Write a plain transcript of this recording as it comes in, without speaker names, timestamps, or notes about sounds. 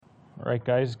right,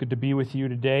 guys, good to be with you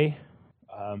today.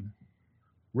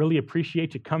 Really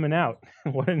appreciate you coming out.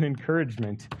 What an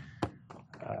encouragement.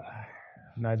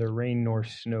 Neither rain nor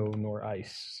snow nor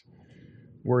ice.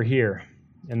 We're here,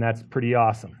 and that's pretty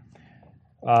awesome.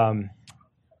 Why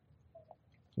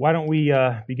don't we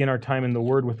begin our time in the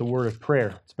Word with the word of prayer?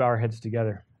 Let's bow our heads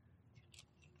together.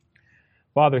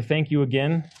 Father, thank you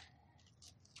again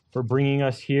for bringing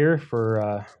us here,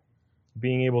 for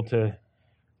being able to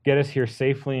get us here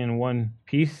safely in one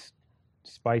piece,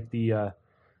 despite the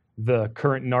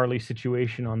current gnarly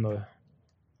situation on the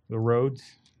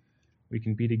roads. We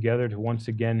can be together to once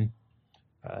again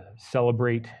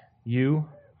celebrate you,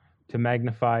 to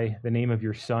magnify the name of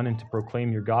your Son, and to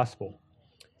proclaim your gospel.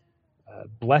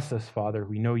 Bless us, Father.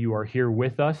 We know you are here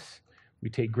with us.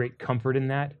 We take great comfort in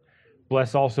that.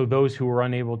 Bless also those who are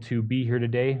unable to be here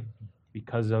today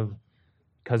because of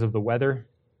the weather.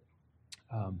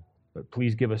 But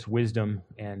please give us wisdom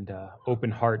and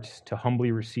open hearts to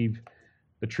humbly receive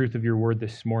the truth of your word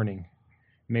this morning.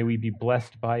 May we be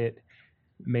blessed by it.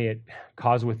 May it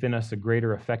cause within us a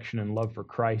greater affection and love for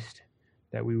Christ,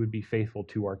 that we would be faithful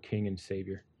to our King and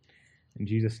Savior. In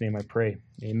Jesus' name I pray.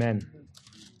 Amen.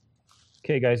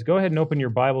 Okay, guys, go ahead and open your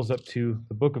Bibles up to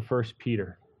the book of 1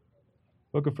 Peter.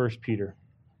 Book of 1 Peter.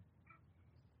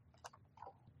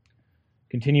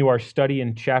 Continue our study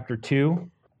in chapter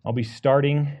 2. I'll be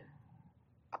starting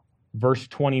verse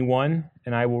 21,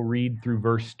 and I will read through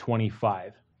verse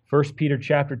 25. 1 Peter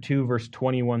chapter 2, verse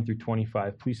 21 through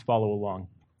 25. Please follow along.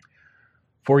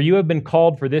 For you have been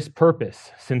called for this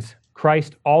purpose, since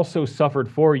Christ also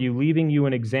suffered for you, leaving you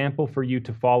an example for you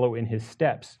to follow in his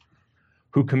steps,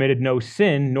 who committed no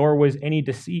sin, nor was any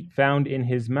deceit found in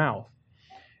his mouth.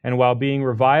 And while being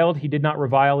reviled, he did not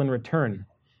revile in return.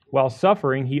 While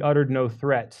suffering, he uttered no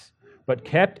threats, but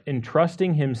kept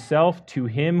entrusting himself to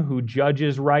him who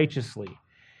judges righteously.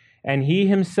 And he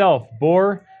himself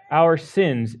bore our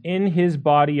sins in his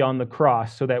body on the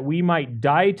cross, so that we might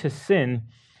die to sin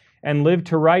and live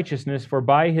to righteousness, for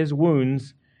by his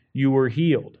wounds you were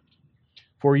healed.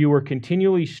 For you were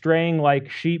continually straying like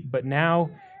sheep, but now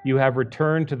you have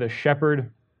returned to the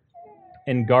shepherd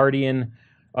and guardian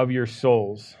of your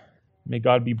souls. May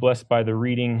God be blessed by the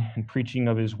reading and preaching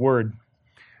of his word.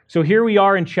 So here we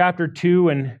are in chapter 2,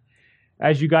 and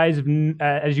as you guys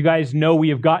know, we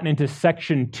have gotten into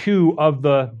section 2 of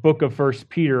the book of 1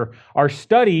 Peter. Our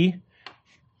study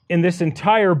in this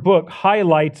entire book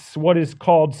highlights what is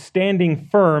called standing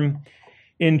firm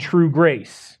in true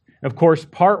grace. Of course,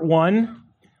 part 1,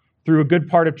 through a good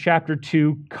part of chapter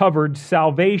 2, covered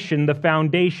salvation, the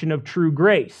foundation of true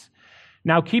grace.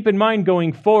 Now, keep in mind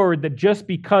going forward that just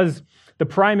because the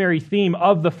primary theme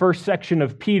of the first section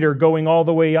of Peter, going all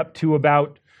the way up to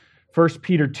about 1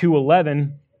 Peter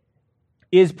 2:11,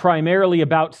 is primarily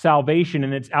about salvation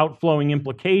and its outflowing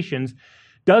implications,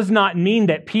 does not mean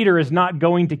that Peter is not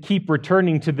going to keep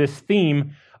returning to this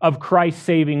theme of Christ's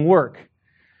saving work.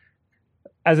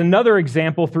 As another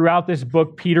example, throughout this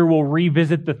book, Peter will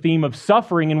revisit the theme of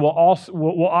suffering and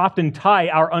will often tie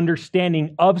our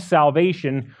understanding of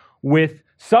salvation with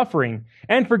suffering,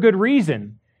 and for good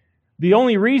reason. The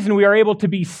only reason we are able to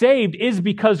be saved is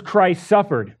because Christ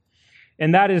suffered.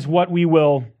 And that is what we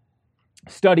will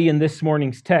study in this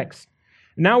morning's text.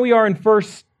 Now we are in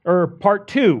part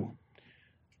 2,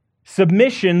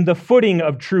 submission, the footing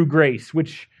of true grace,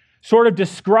 which sort of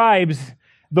describes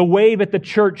the way that the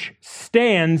church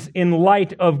stands in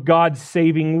light of God's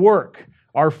saving work.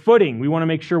 Our footing, we want to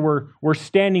make sure we're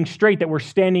standing straight, that we're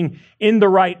standing in the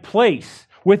right place,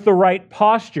 with the right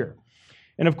posture.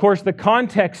 And of course, the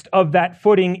context of that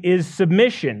footing is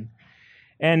submission.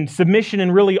 And submission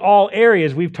in really all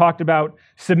areas. We've talked about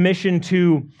submission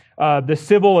to the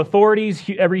civil authorities,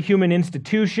 every human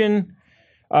institution.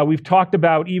 We've talked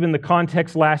about even the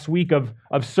context last week of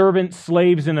servants,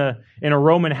 slaves in a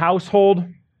Roman household.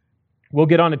 We'll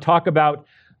get on to talk about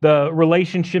the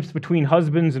relationships between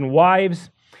husbands and wives.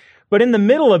 But in the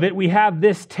middle of it, we have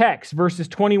this text, verses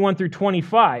 21 through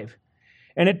 25.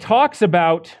 And it talks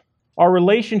about our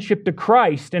relationship to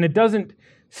Christ, and it doesn't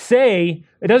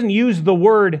use the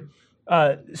word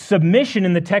submission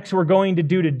in the text we're going to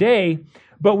do today,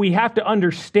 but we have to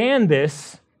understand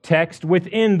this text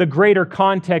within the greater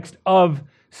context of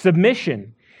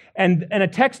submission. And a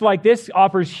text like this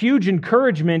offers huge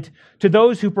encouragement to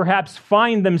those who perhaps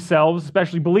find themselves,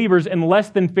 especially believers, in less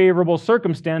than favorable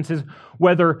circumstances,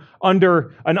 whether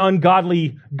under an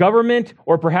ungodly government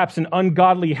or perhaps an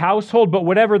ungodly household. But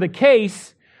whatever the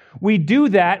case, we do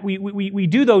that, we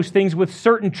do those things with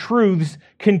certain truths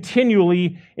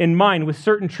continually in mind, with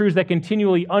certain truths that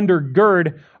continually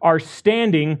undergird our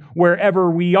standing wherever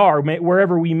we are,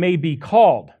 wherever we may be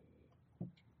called.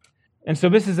 And so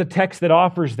this is a text that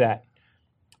offers that.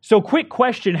 So quick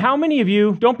question, how many of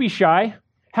you, don't be shy,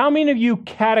 how many of you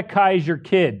catechize your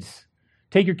kids?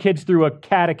 Take your kids through a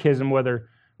catechism, whether,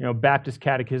 Baptist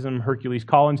catechism, Hercules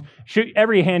Collins.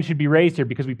 Every hand should be raised here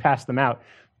because we passed them out.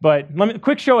 But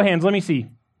quick show of hands, let me see.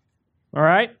 All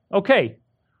right, okay,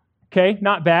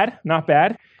 not bad.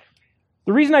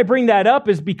 The reason I bring that up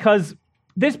is because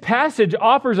this passage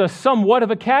offers us somewhat of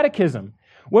a catechism.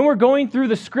 When we're going through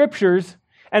the scriptures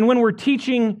and when we're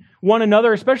teaching one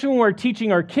another, especially when we're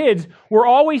teaching our kids, we're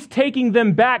always taking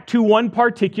them back to one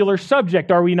particular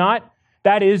subject, are we not?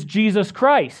 That is Jesus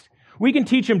Christ. We can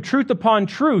teach them truth upon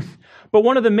truth, but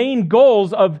one of the main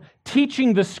goals of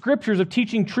teaching the scriptures, of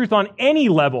teaching truth on any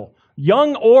level,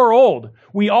 young or old,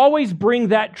 we always bring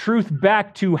that truth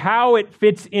back to how it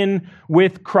fits in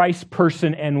with Christ's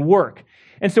person and work.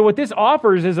 And so what this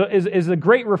offers is a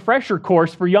great refresher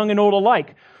course for young and old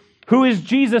alike. Who is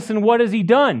Jesus and what has he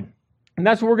done? And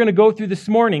that's what we're going to go through this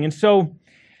morning. And so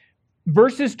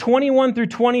verses 21 through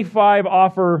 25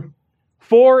 offer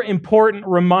 4 important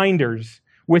reminders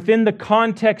within the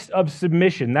context of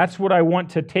submission. That's what I want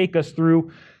to take us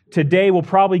through today. We'll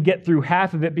probably get through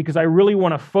half of it because I really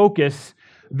want to focus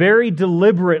very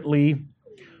deliberately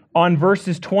on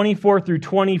verses 24 through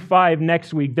 25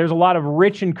 next week. There's a lot of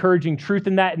rich, encouraging truth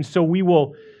in that, and so we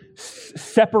will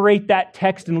separate that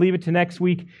text and leave it to next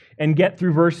week and get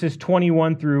through verses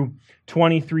 21 through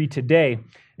 23 today.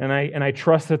 And I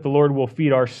trust that the Lord will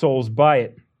feed our souls by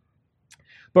it.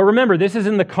 But remember, this is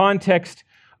in the context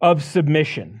of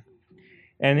submission.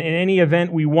 And in any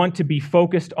event, we want to be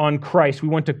focused on Christ. We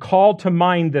want to call to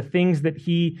mind the things that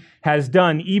he has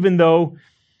done, even though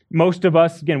most of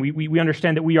us, again, we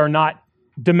understand that we are not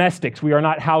domestics. We are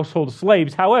not household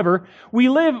slaves. However, we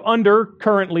live under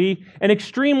currently an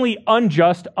extremely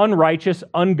unjust, unrighteous,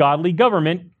 ungodly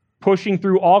government pushing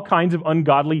through all kinds of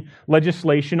ungodly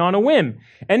legislation on a whim.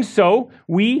 And so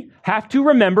we have to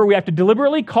remember, we have to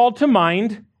deliberately call to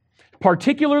mind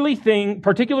particular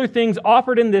things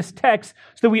offered in this text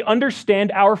so that we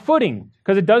understand our footing.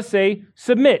 Because it does say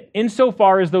submit.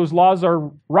 Insofar as those laws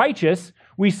are righteous,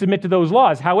 we submit to those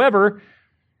laws. However,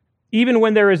 even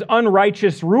when there is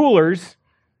unrighteous rulers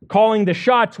calling the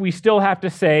shots, we still have to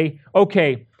say,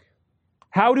 okay,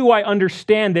 how do I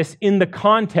understand this in the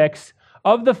context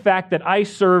of the fact that I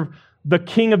serve the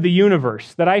King of the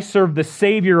universe, that I serve the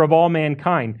Savior of all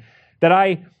mankind, that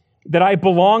I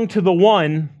belong to the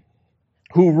one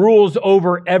who rules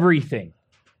over everything.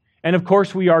 And of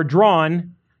course, we are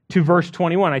drawn to verse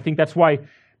 21. I think that's why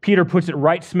Peter puts it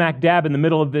right smack dab in the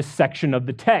middle of this section of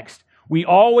the text. We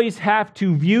always have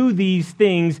to view these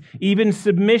things, even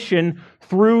submission,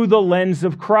 through the lens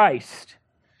of Christ.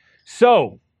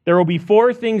 So, there will be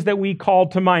 4 things that we call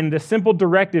to mind. The simple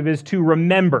directive is to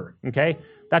remember, okay?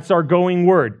 That's our going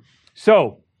word.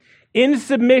 So, in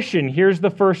submission, here's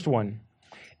the first one.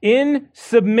 In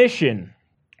submission,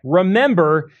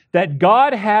 remember that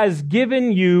God has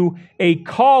given you a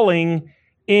calling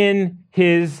in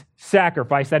his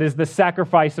sacrifice. That is the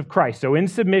sacrifice of Christ. So in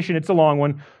submission, it's a long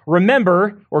one.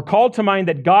 Remember, or call to mind,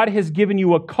 that God has given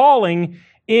you a calling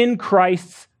in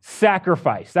Christ's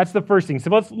sacrifice. That's the first thing. So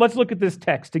let's look at this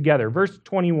text together. Verse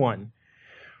 21.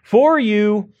 For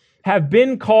you have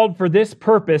been called for this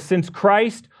purpose, since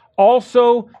Christ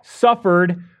also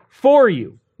suffered for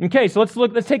you. Okay, so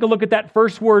let's take a look at that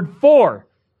first word, for.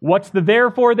 What's the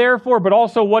therefore, but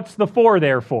also what's the for,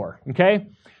 therefore? Okay?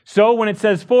 So when it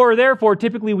says for, therefore,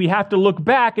 typically we have to look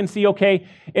back and see, okay,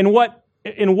 in what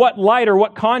light or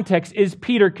what context is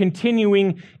Peter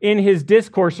continuing in his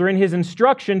discourse or in his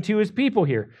instruction to his people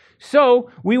here? So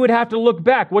we would have to look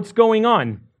back. What's going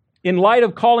on? In light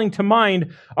of calling to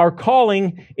mind our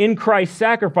calling in Christ's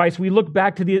sacrifice, we look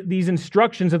back to these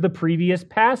instructions of the previous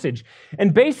passage.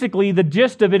 And basically the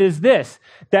gist of it is this,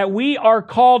 that we are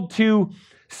called to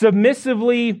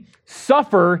submissively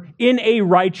suffer in a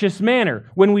righteous manner.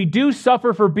 When we do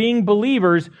suffer for being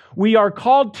believers, we are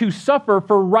called to suffer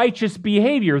for righteous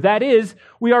behavior. That is,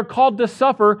 we are called to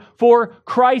suffer for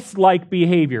Christ-like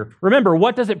behavior. Remember,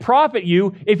 what does it profit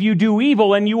you if you do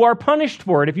evil and you are punished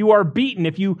for it, if you are beaten,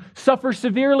 if you suffer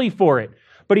severely for it?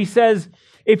 But he says,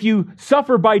 if you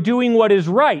suffer by doing what is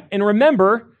right, and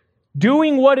remember,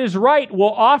 doing what is right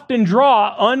will often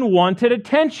draw unwanted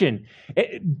attention.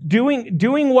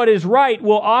 Doing what is right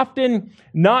will often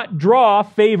not draw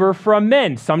favor from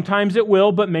men. Sometimes it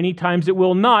will, but many times it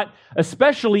will not,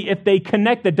 especially if they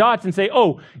connect the dots and say,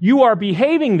 oh, you are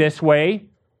behaving this way,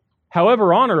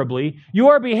 however honorably, you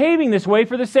are behaving this way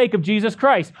for the sake of Jesus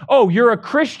Christ. Oh, you're a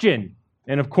Christian.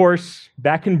 And of course,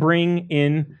 that can bring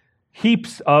in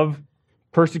heaps of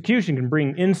Persecution can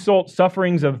bring insult,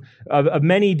 sufferings of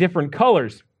many different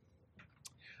colors.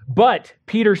 But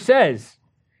Peter says,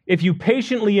 if you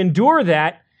patiently endure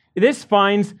that, this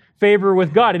finds favor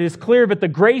with God. It is clear that the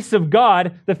grace of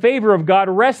God, the favor of God,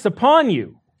 rests upon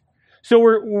you.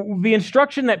 So the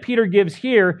instruction that Peter gives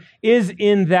here is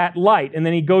in that light. And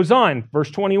then he goes on, verse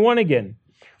 21 again.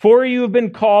 For you have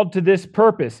been called to this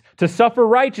purpose, to suffer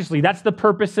righteously. That's the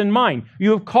purpose in mind.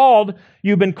 You've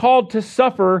been called to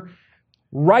suffer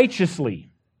righteously.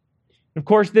 Of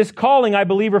course, this calling, I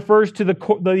believe, refers to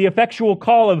the effectual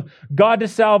call of God to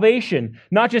salvation.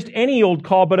 Not just any old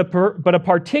call, but a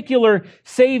particular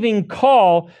saving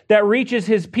call that reaches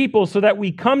His people so that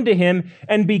we come to Him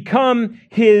and become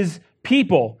His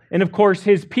people. And of course,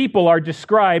 His people are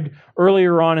described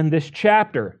earlier on in this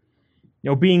chapter.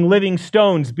 Being living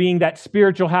stones, being that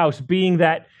spiritual house, being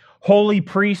that holy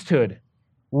priesthood,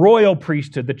 royal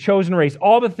priesthood, the chosen race,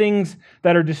 all the things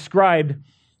that are described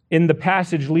in the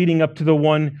passage leading up to the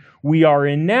one we are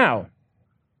in now.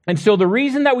 And so the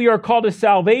reason that we are called to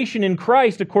salvation in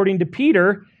Christ, according to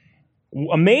Peter,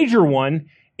 a major one,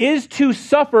 is to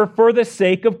suffer for the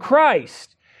sake of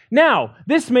Christ. Now,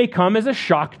 this may come as a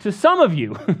shock to some of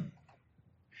you.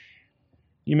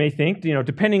 You may think,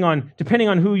 depending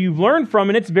on who you've learned from,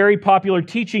 and it's very popular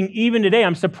teaching even today.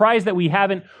 I'm surprised that we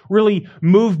haven't really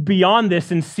moved beyond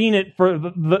this and seen it for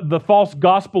the false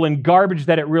gospel and garbage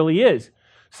that it really is.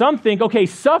 Some think, okay,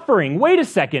 suffering, wait a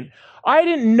second. I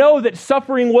didn't know that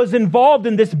suffering was involved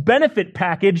in this benefit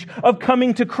package of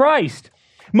coming to Christ.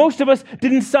 Most of us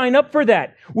didn't sign up for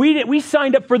that. We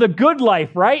signed up for the good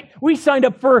life, right? We signed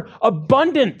up for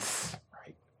abundance,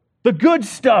 the good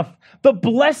stuff, the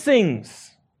blessings,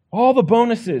 all the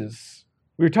bonuses.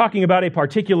 We were talking about a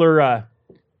particular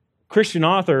Christian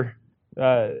author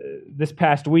this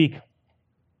past week.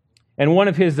 And one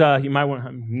of his, you might want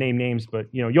to name names, but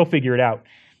you'll figure it out.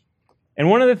 And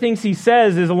one of the things he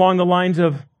says is along the lines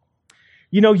of,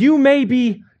 you may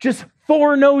be just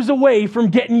 4 no's away from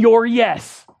getting your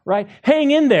yes, right?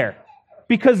 Hang in there,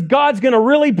 because God's going to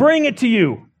really bring it to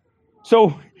you.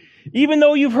 So even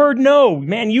though you've heard no,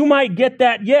 man, you might get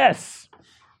that yes.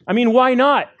 I mean, why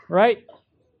not, right?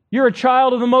 You're a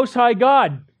child of the Most High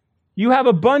God. You have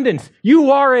abundance.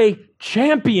 You are a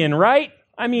champion, right?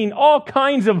 I mean, all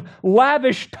kinds of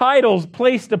lavish titles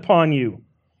placed upon you.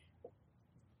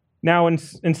 Now,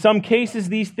 in some cases,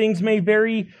 these things may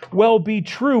very well be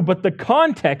true, but the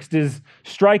context is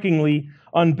strikingly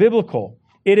unbiblical.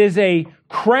 It is a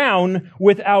crown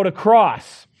without a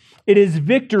cross. It is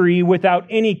victory without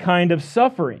any kind of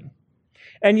suffering.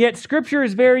 And yet, Scripture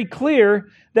is very clear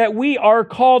that we are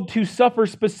called to suffer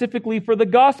specifically for the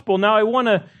gospel. Now, I want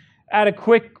to add a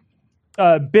quick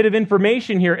bit of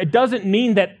information here. It doesn't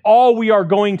mean that all we are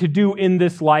going to do in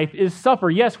this life is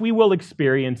suffer. Yes, we will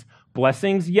experience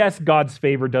blessings. Yes, God's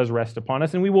favor does rest upon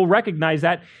us, and we will recognize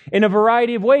that in a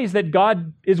variety of ways, that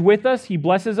God is with us, He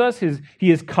blesses us, He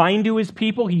is kind to His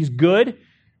people, He's good,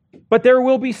 but there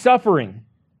will be suffering,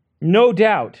 no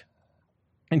doubt.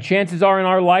 And chances are in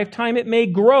our lifetime, it may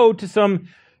grow to some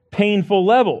painful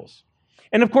levels.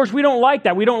 And of course, we don't like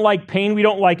that. We don't like pain. We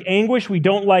don't like anguish. We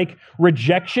don't like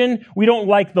rejection. We don't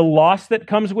like the loss that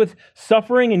comes with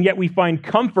suffering. And yet we find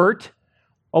comfort,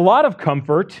 a lot of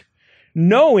comfort,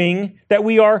 knowing that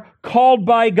we are called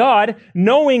by God,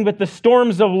 knowing that the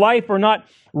storms of life are not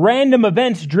random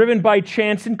events driven by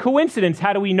chance and coincidence.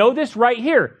 How do we know this? Right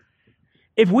here.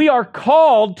 If we are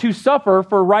called to suffer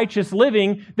for righteous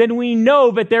living, then we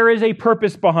know that there is a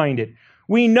purpose behind it.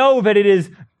 We know that it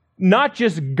is not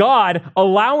just God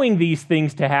allowing these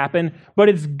things to happen, but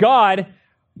it's God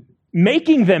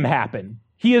making them happen.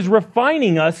 He is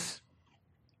refining us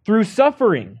through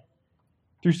suffering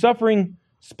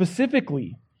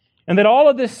specifically. And that all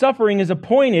of this suffering is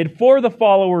appointed for the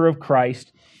follower of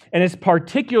Christ and is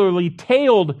particularly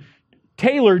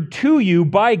tailored to you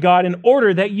by God in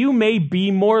order that you may be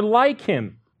more like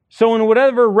Him. So in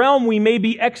whatever realm we may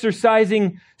be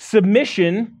exercising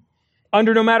submission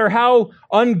under no matter how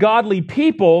ungodly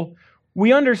people,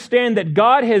 we understand that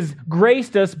God has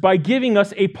graced us by giving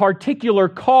us a particular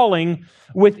calling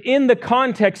within the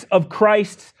context of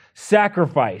Christ's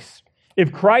sacrifice.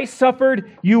 If Christ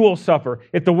suffered, you will suffer.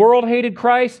 If the world hated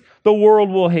Christ, the world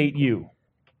will hate you.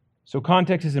 So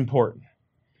context is important.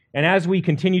 And as we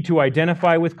continue to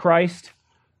identify with Christ,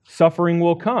 suffering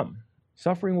will come.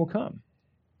 Suffering will come.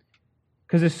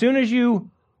 Because as soon as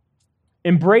you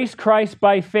embrace Christ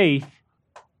by faith,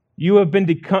 you have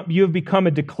become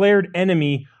a declared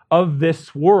enemy of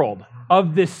this world,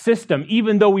 of this system,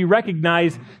 even though we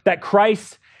recognize that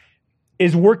Christ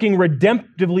is working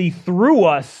redemptively through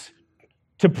us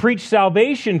to preach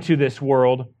salvation to this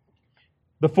world.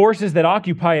 The forces that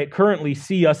occupy it currently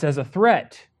see us as a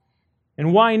threat.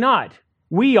 And why not?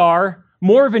 We are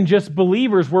more than just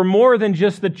believers. We're more than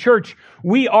just the church.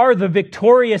 We are the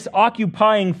victorious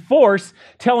occupying force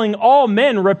telling all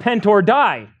men, repent or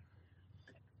die.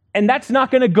 And that's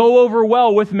not going to go over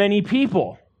well with many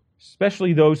people,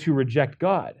 especially those who reject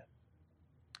God.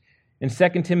 In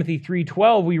 2 Timothy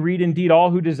 3:12, we read, indeed,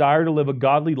 all who desire to live a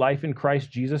godly life in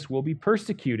Christ Jesus will be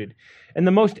persecuted. And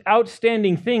the most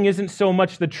outstanding thing isn't so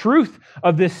much the truth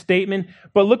of this statement,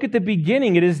 but look at the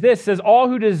beginning. It is this, says, all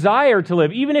who desire to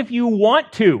live, even if you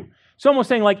want to. It's almost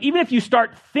saying, like, even if you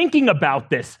start thinking about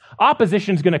this,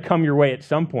 opposition's going to come your way at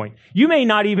some point. You may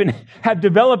not even have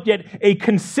developed yet a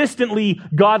consistently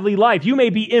godly life. You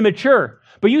may be immature,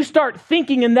 but you start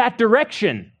thinking in that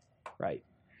direction, right?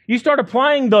 You start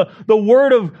applying the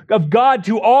word of God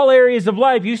to all areas of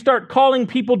life. You start calling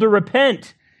people to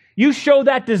repent. You show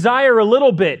that desire a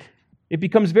little bit. It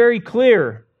becomes very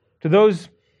clear to those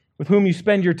with whom you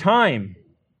spend your time.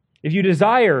 If you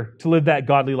desire to live that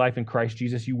godly life in Christ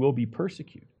Jesus, you will be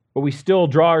persecuted. But we still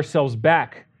draw ourselves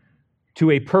back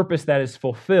to a purpose that is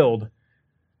fulfilled.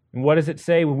 And what does it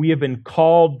say? We have been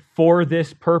called for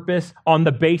this purpose on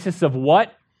the basis of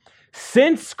what?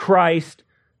 Since Christ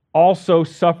also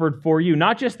suffered for you.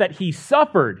 Not just that he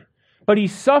suffered, but he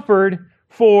suffered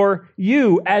for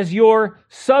you as your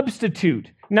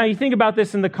substitute. Now you think about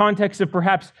this in the context of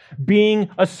perhaps being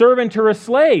a servant or a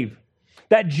slave.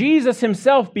 That Jesus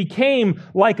himself became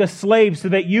like a slave so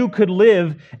that you could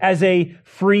live as a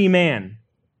free man.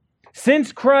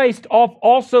 Since Christ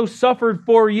also suffered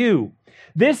for you.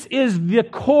 This is the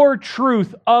core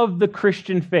truth of the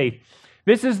Christian faith.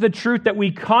 This is the truth that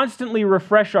we constantly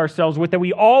refresh ourselves with, that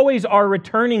we always are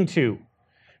returning to.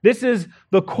 This is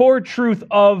the core truth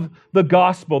of the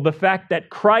gospel, the fact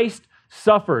that Christ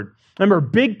suffered. Remember,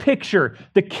 big picture,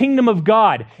 the kingdom of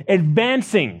God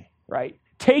advancing, right?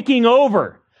 Taking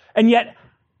over. And yet,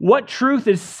 what truth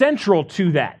is central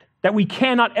to that we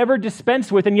cannot ever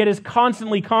dispense with and yet is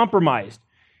constantly compromised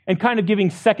and kind of giving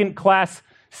second-class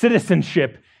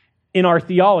citizenship in our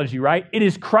theology, right? It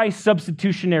is Christ's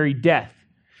substitutionary death.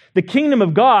 The kingdom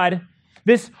of God,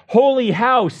 this holy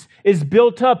house, is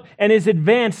built up and is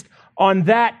advanced on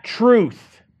that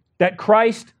truth that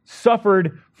Christ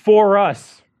suffered for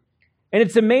us. And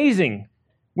it's amazing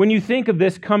when you think of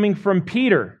this coming from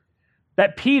Peter,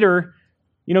 that Peter,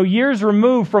 years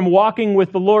removed from walking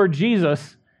with the Lord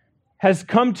Jesus, has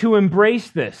come to embrace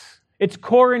this. It's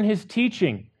core in his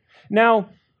teaching. Now,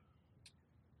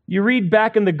 you read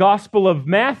back in the Gospel of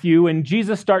Matthew, and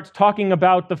Jesus starts talking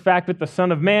about the fact that the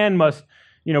Son of Man must,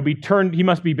 he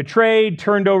must be betrayed,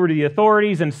 turned over to the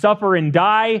authorities, and suffer and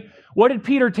die. What did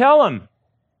Peter tell him?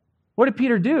 What did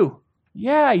Peter do?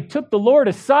 Yeah, he took the Lord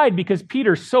aside because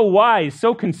Peter's so wise,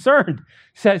 so concerned,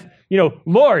 says,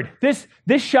 Lord, this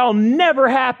shall never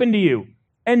happen to you.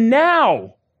 And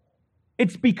now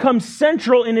it's become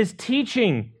central in his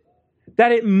teaching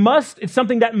that it's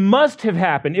something that must have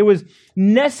happened. It was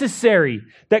necessary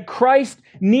that Christ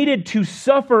needed to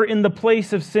suffer in the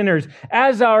place of sinners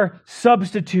as our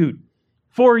substitute.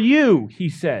 For you, he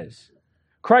says.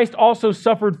 Christ also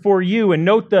suffered for you. And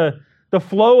note the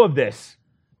flow of this.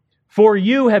 For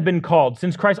you have been called,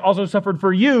 since Christ also suffered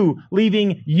for you,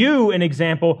 leaving you an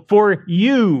example for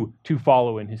you to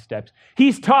follow in his steps.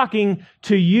 He's talking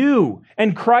to you,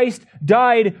 and Christ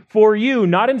died for you,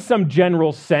 not in some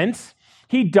general sense.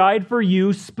 He died for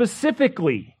you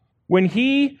specifically. When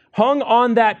he hung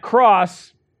on that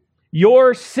cross,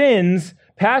 your sins,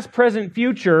 past, present,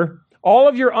 future, all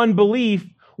of your unbelief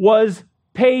was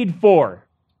paid for.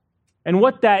 And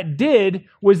what that did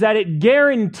was that it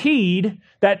guaranteed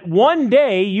that one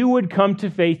day you would come to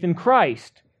faith in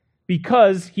Christ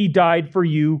because he died for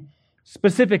you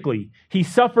specifically. He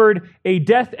suffered a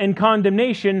death and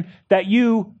condemnation that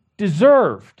you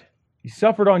deserved. He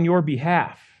suffered on your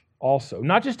behalf also,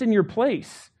 not just in your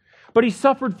place, but he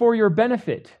suffered for your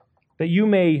benefit, that you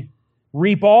may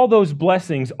reap all those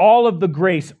blessings, all of the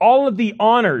grace, all of the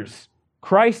honors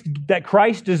that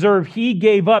Christ deserved. He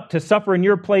gave up to suffer in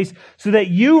your place so that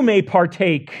you may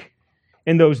partake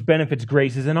in those benefits,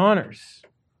 graces, and honors.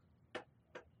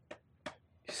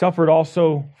 He suffered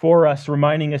also for us,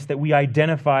 reminding us that we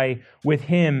identify with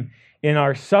him in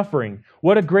our suffering.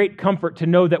 What a great comfort to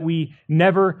know that we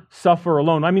never suffer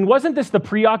alone. I mean, wasn't this the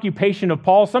preoccupation of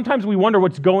Paul? Sometimes we wonder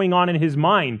what's going on in his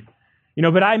mind.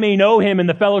 But I may know him in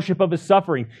the fellowship of his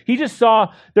suffering. He just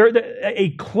saw there a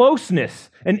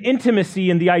closeness, an intimacy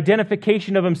in the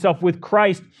identification of himself with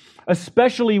Christ,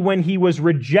 especially when he was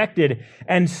rejected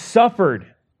and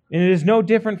suffered. And it is no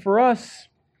different for us.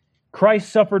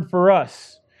 Christ suffered for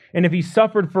us. And if he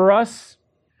suffered for us,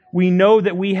 We know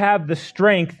that we have the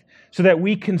strength so that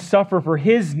we can suffer for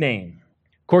His name.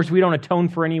 Of course, we don't atone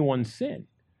for anyone's sin.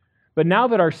 But now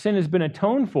that our sin has been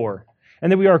atoned for,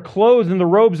 and that we are clothed in the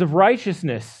robes of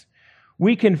righteousness,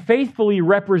 we can faithfully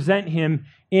represent Him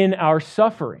in our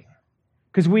suffering.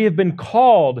 Because we have been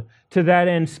called to that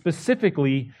end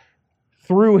specifically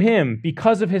through Him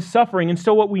because of His suffering. And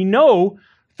so what we know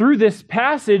through this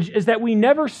passage is that we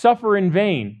never suffer in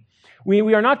vain.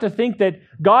 We are not to think that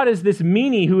God is this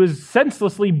meanie who is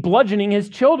senselessly bludgeoning His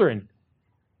children.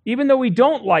 Even though we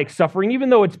don't like suffering, even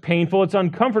though it's painful, it's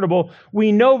uncomfortable,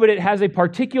 we know that it has a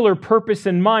particular purpose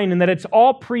in mind and that it's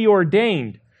all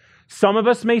preordained. Some of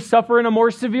us may suffer in a more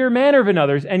severe manner than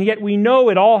others, and yet we know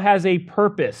it all has a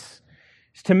purpose.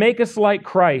 It's to make us like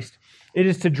Christ. It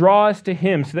is to draw us to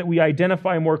Him so that we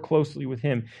identify more closely with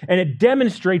Him. And it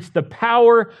demonstrates the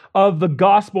power of the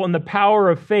gospel and the power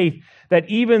of faith, that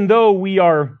even though we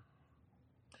are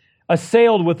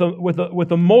assailed with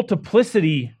a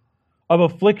multiplicity of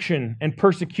affliction and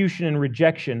persecution and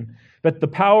rejection, that the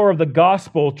power of the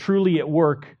gospel truly at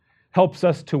work helps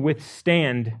us to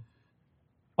withstand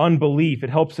unbelief. It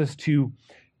helps us to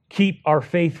keep our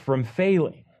faith from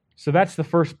failing. So that's the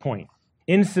first point.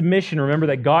 In submission, remember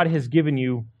that God has given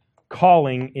you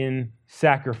calling in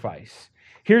sacrifice.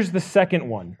 Here's the second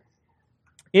one.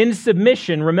 In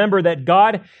submission, remember that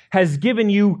God has given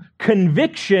you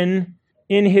conviction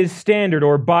in His standard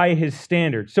or by His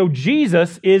standard. So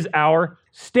Jesus is our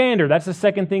standard. That's the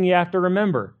second thing you have to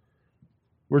remember.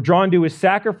 We're drawn to His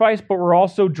sacrifice, but we're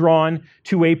also drawn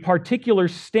to a particular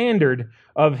standard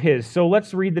of His. So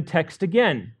let's read the text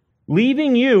again.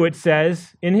 Leaving you, it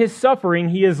says, in His suffering,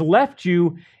 He has left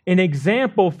you an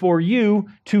example for you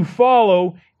to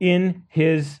follow in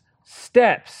His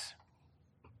steps.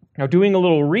 Now, doing a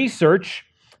little research,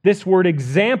 this word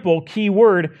example, key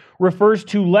word, refers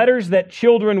to letters that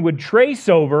children would trace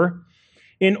over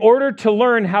in order to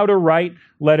learn how to write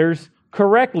letters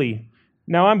correctly.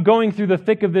 Now, I'm going through the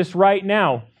thick of this right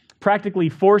now. Practically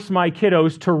force my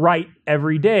kiddos to write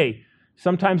every day.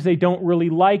 Sometimes they don't really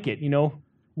like it,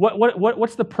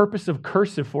 What's the purpose of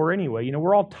cursive for anyway?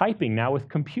 We're all typing now with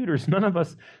computers. None of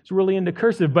us is really into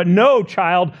cursive. But no,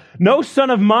 child, no son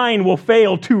of mine will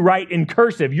fail to write in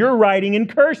cursive. You're writing in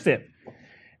cursive.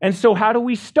 And so how do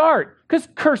we start? Because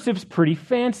cursive's pretty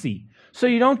fancy. So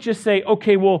you don't just say,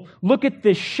 okay, well, look at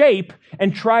this shape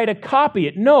and try to copy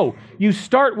it. No, you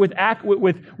start with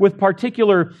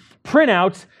particular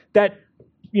printouts that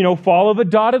follow the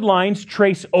dotted lines,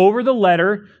 trace over the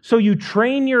letter, so you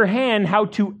train your hand how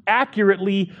to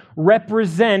accurately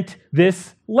represent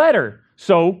this letter.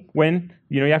 So when,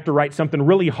 you have to write something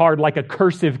really hard like a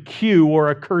cursive Q or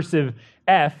a cursive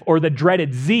F or the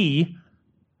dreaded Z,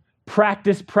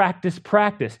 practice, practice,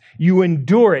 practice. You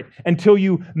endure it until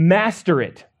you master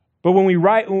it. But when we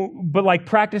write, like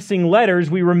practicing letters,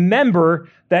 we remember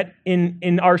that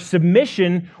in our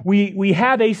submission, we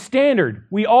have a standard.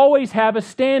 We always have a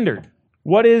standard.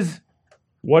 What does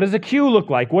a Q look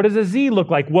like? What does a Z look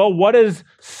like? Well, what does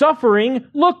suffering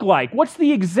look like? What's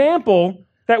the example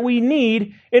that we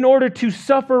need in order to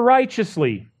suffer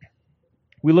righteously?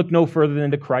 We look no further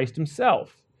than to Christ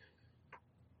Himself.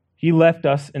 He left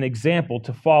us an example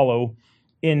to follow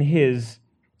in His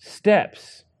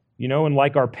steps. And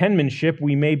like our penmanship,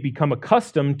 we may become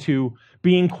accustomed to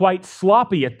being quite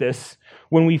sloppy at this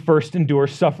when we first endure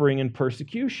suffering and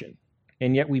persecution.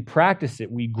 And yet we practice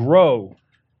it, we grow.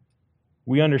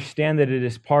 We understand that it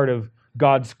is part of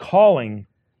God's calling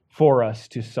for us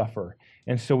to suffer.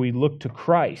 And so we look to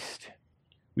Christ.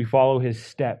 We follow His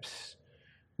steps.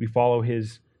 We follow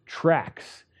His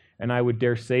tracks. And I would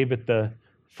dare say that the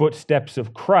footsteps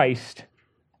of Christ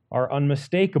are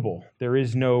unmistakable. There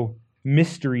is no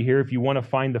mystery here. If you want to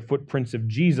find the footprints of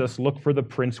Jesus, look for the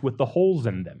prints with the holes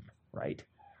in them, right?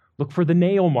 Look for the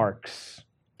nail marks.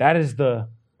 That is the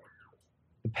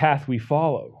path we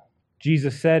follow.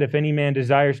 Jesus said, if any man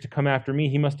desires to come after me,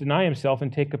 he must deny himself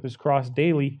and take up his cross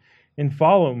daily and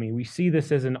follow me. We see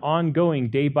this as an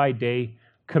ongoing day-by-day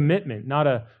commitment, not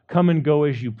a come and go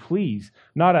as you please,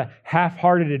 not a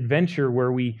half-hearted adventure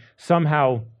where we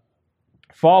somehow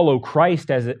follow Christ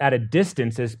at a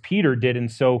distance as Peter did and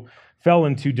so fell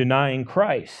into denying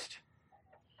Christ.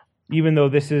 Even though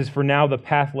this is for now the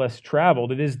path less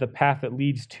traveled, it is the path that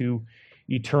leads to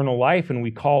eternal life, and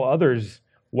we call others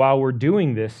while we're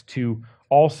doing this to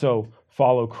also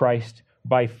follow Christ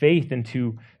by faith and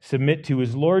to submit to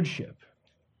His lordship.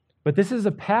 But this is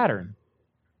a pattern.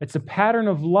 It's a pattern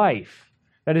of life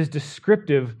that is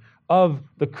descriptive of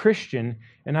the Christian,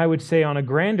 and I would say on a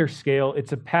grander scale,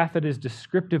 it's a path that is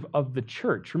descriptive of the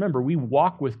church. Remember, we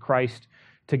walk with Christ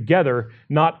together,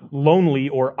 not lonely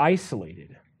or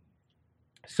isolated.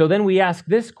 So then we ask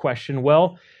this question,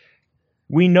 well,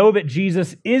 we know that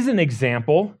Jesus is an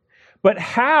example, but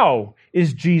how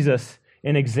is Jesus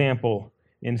an example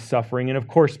in suffering? And of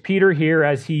course, Peter here,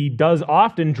 as he does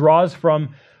often, draws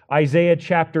from Isaiah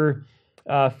chapter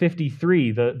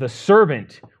 53, the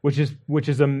servant, which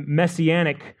is a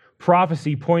messianic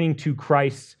prophecy pointing to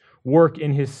Christ's work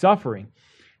in his suffering.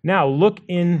 Now, look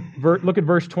at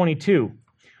verse 22.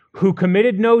 Who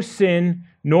committed no sin,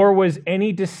 nor was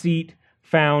any deceit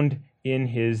found in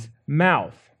his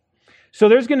mouth. So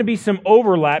there's going to be some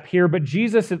overlap here, but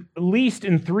Jesus, at least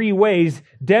in three ways,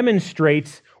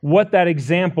 demonstrates what that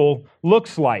example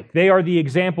looks like. They are the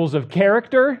examples of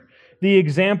character, the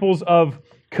examples of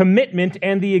commitment,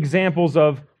 and the examples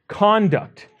of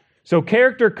conduct. So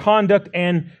character, conduct,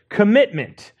 and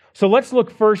commitment. So let's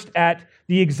look first at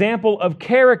the example of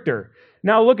character.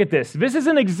 Now look at this. This is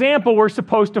an example we're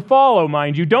supposed to follow,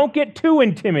 mind you. Don't get too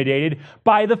intimidated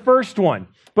by the first one,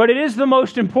 but it is the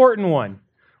most important one.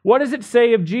 What does it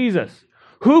say of Jesus?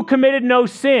 Who committed no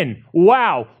sin?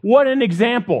 Wow, what an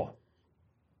example.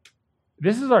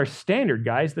 This is our standard,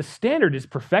 guys. The standard is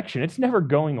perfection. It's never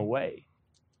going away.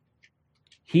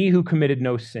 He who committed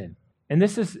no sin. And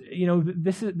this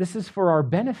is for our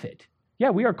benefit.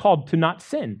 Yeah, we are called to not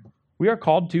sin. We are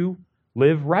called to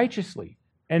live righteously.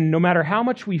 And no matter how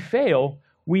much we fail,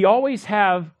 we always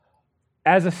have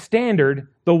as a standard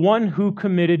the one who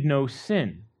committed no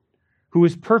sin, who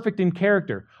is perfect in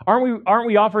character. Aren't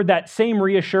we offered that same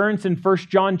reassurance in 1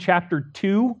 John chapter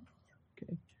 2?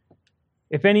 Okay.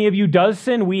 If any of you does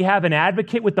sin, we have an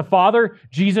advocate with the Father,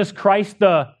 Jesus Christ,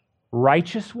 the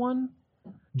righteous one.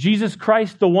 Jesus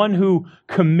Christ, the one who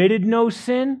committed no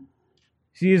sin.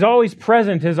 See, he is always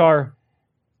present as our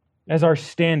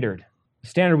standard. The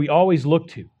standard we always look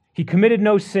to. He committed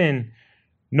no sin,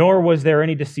 nor was there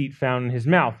any deceit found in his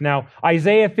mouth. Now,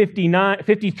 Isaiah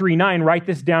 53:9, write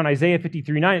this down, Isaiah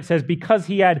 53:9, it says, because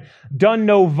he had done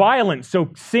no violence. So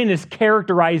sin is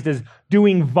characterized as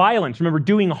doing violence. Remember,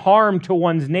 doing harm to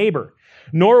one's neighbor.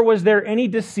 Nor was there any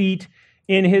deceit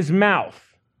in his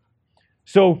mouth.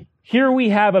 So here we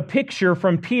have a picture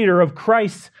from Peter of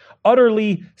Christ's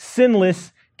utterly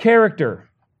sinless character.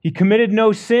 He committed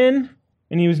no sin,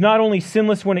 and he was not only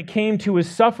sinless when it came to his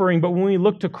suffering, but when we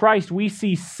look to Christ, we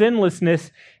see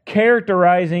sinlessness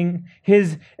characterizing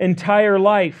his entire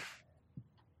life.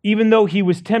 Even though he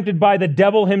was tempted by the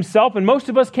devil himself, and most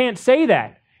of us can't say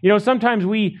that. Sometimes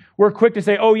we're quick to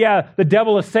say, oh yeah, the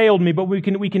devil assailed me, but we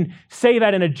can say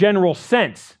that in a general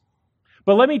sense.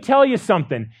 But let me tell you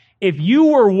something. If you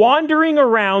were wandering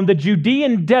around the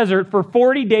Judean desert for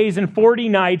 40 days and 40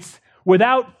 nights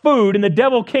without food, and the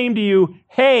devil came to you,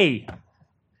 hey,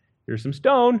 here's some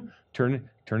stone, turn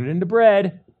it into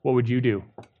bread, what would you do?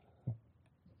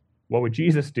 What would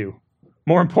Jesus do?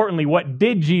 More importantly, what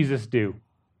did Jesus do?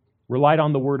 Relied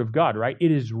on the word of God, right?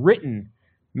 It is written,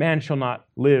 man shall not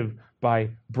live by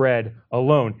bread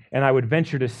alone. And I would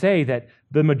venture to say that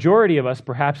the majority of us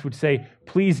perhaps would say,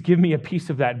 please give me a piece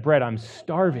of that bread, I'm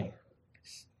starving.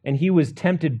 And he was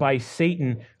tempted by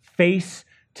Satan face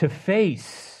to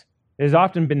face. It has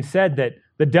often been said that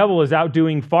the devil is out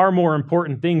doing far more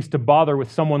important things to bother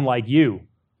with someone like you.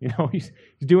 He's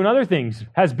doing other things,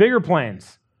 has bigger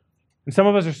plans. And some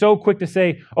of us are so quick to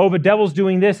say, oh, the devil's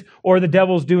doing this or the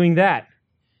devil's doing that.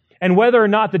 And whether or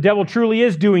not the devil truly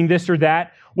is doing this or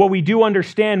that, what we do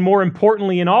understand more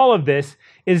importantly in all of this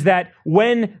is that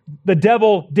when the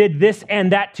devil did this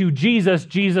and that to Jesus,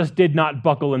 Jesus did not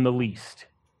buckle in the least.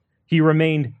 He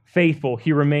remained faithful.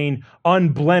 He remained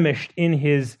unblemished in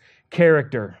his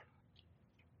character.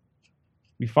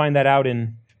 We find that out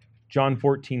in John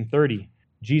 14:30.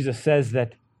 Jesus says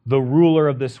that the ruler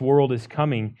of this world is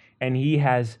coming and he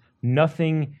has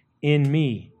nothing in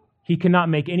me. He cannot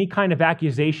make any kind of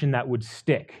accusation that would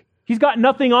stick. He's got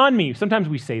nothing on me. Sometimes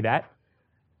we say that.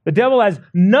 The devil has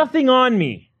nothing on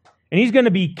me, and he's going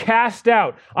to be cast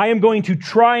out. I am going to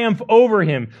triumph over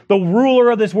him. The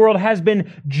ruler of this world has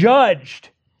been judged.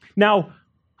 Now,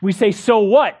 we say, so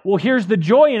what? Well, here's the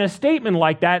joy in a statement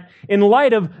like that in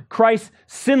light of Christ's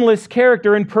sinless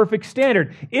character and perfect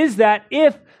standard, is that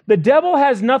if the devil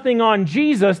has nothing on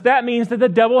Jesus, that means that the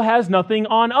devil has nothing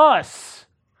on us.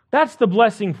 That's the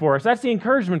blessing for us. That's the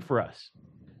encouragement for us.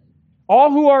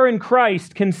 All who are in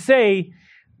Christ can say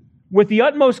with the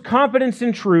utmost confidence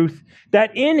and truth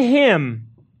that in him,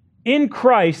 in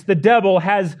Christ, the devil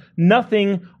has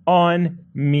nothing on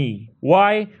me.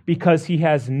 Why? Because he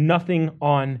has nothing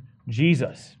on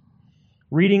Jesus.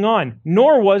 Reading on,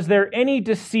 nor was there any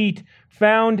deceit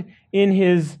found in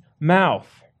his mouth.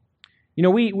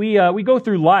 We go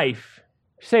through life,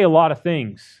 say a lot of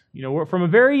things. From a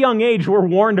very young age, we're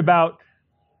warned about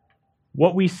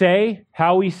what we say,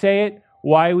 how we say it,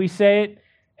 why we say it.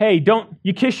 Hey, don't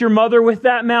you kiss your mother with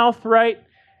that mouth, right?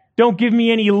 Don't give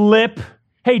me any lip.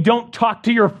 Hey, don't talk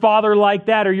to your father like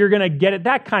that or you're going to get it.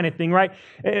 That kind of thing, right?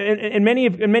 In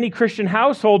many Christian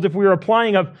households, if we were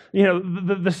applying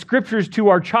the scriptures to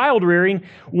our child rearing,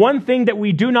 one thing that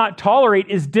we do not tolerate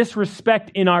is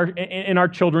disrespect in our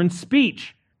children's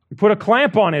speech. We put a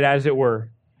clamp on it, as it were.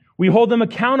 We hold them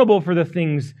accountable for the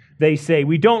things they say.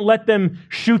 We don't let them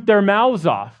shoot their mouths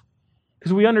off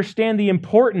because we understand the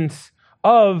importance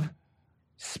of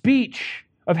speech,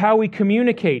 of how we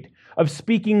communicate, of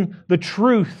speaking the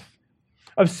truth,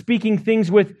 of speaking things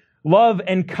with love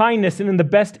and kindness and in the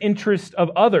best interest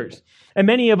of others. And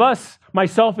many of us,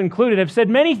 myself included, have said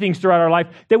many things throughout our life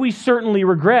that we certainly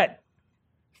regret.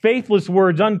 Faithless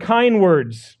words, unkind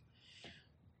words,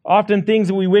 often things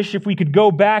that we wish if we could go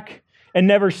back and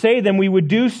never say them, we would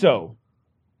do so.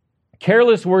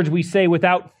 Careless words we say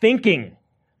without thinking.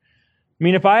 I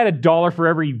mean, if I had $1 for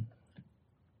every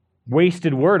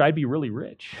wasted word, I'd be really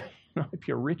rich. I'd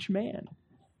be a rich man.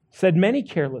 Said many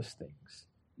careless things.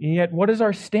 And yet, what is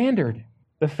our standard?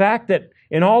 The fact that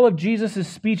in all of Jesus'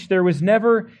 speech, there was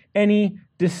never any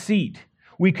deceit.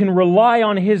 We can rely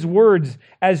on his words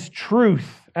as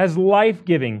truth, as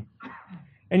life-giving.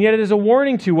 And yet it is a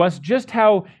warning to us just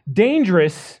how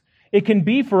dangerous it can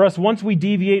be for us once we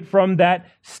deviate from that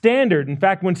standard. In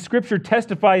fact, when Scripture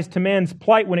testifies to man's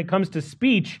plight when it comes to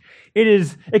speech,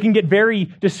 it can get very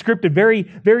descriptive, very,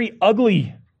 very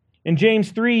ugly. In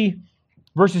James 3,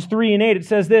 verses 3 and 8, it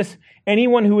says this,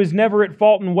 anyone who is never at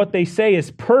fault in what they say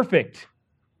is perfect,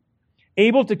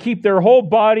 able to keep their whole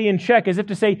body in check, as if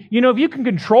to say, if you can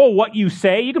control what you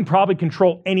say, you can probably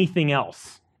control anything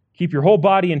else. Keep your whole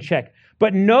body in check.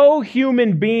 But no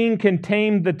human being can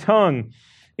tame the tongue.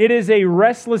 It is a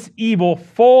restless evil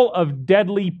full of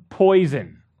deadly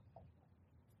poison.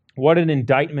 What an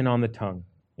indictment on the tongue.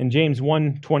 In James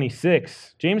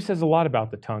 1:26, James says a lot about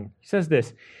the tongue. He says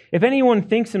this, if anyone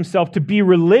thinks himself to be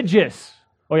religious,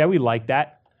 oh yeah, we like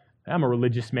that. I'm a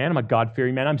religious man. I'm a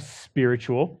God-fearing man. I'm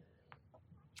spiritual.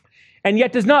 And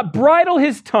yet does not bridle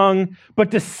his tongue, but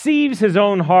deceives his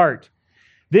own heart.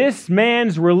 This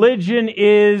man's religion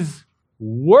is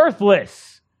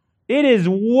worthless. It is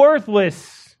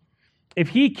worthless if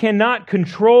he cannot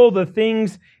control the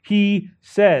things he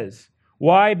says.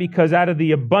 Why? Because out of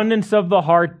the abundance of the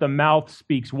heart, the mouth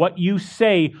speaks. What you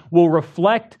say will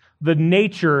reflect the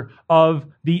nature of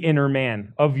the inner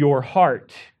man, of your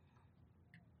heart.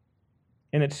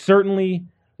 And it's certainly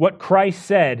what Christ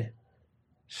said,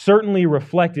 certainly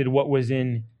reflected what was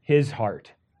in his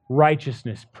heart.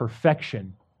 Righteousness,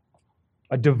 perfection,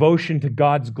 a devotion to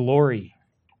God's glory.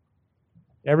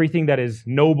 Everything that is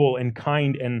noble and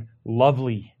kind and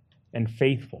lovely and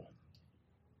faithful.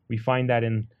 We find that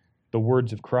in the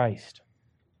words of Christ.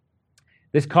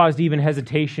 This caused even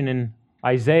hesitation in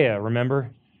Isaiah,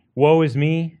 remember? Woe is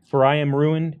me, for I am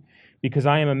ruined, because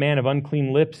I am a man of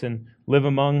unclean lips and live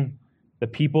among the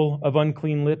people of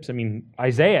unclean lips. I mean,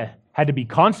 Isaiah had to be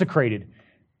consecrated.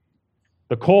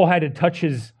 The coal had to touch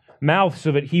his mouth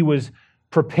so that he was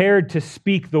prepared to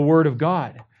speak the word of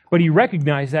God. But he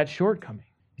recognized that shortcoming.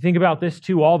 You think about this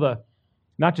too,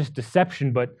 not just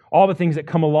deception, but all the things that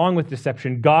come along with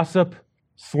deception, gossip,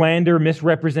 slander,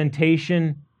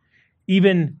 misrepresentation,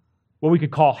 even what we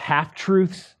could call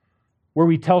half-truths, where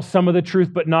we tell some of the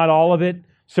truth but not all of it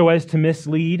so as to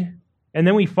mislead. And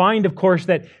then we find, of course,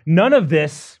 that none of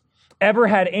this ever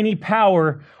had any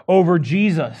power over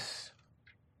Jesus.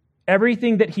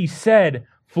 Everything that he said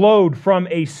flowed from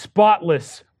a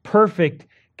spotless, perfect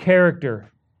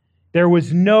character. There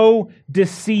was no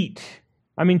deceit.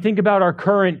 I mean, think about our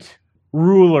current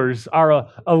rulers,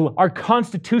 our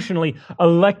constitutionally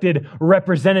elected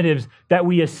representatives that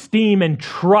we esteem and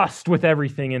trust with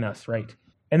everything in us, right?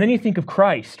 And then you think of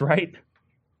Christ, right?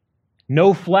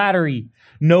 No flattery,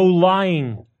 no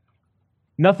lying,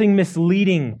 nothing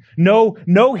misleading, no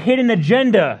hidden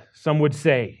agenda, some would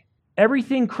say.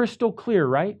 Everything crystal clear,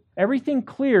 right? Everything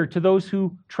clear to those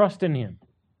who trust in him.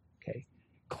 Okay.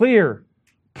 Clear,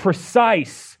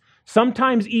 precise,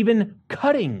 sometimes even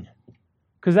cutting,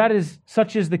 because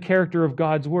such is the character of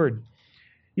God's word.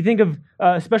 You think of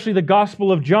especially the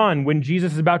Gospel of John, when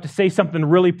Jesus is about to say something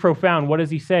really profound. What does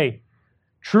he say?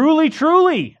 Truly,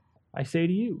 truly, I say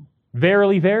to you.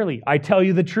 Verily, verily, I tell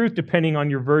you the truth, depending on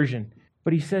your version.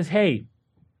 But he says, hey,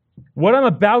 what I'm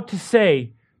about to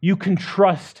say, you can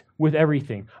trust with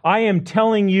everything. I am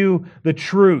telling you the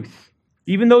truth.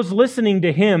 Even those listening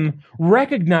to him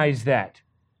recognize that.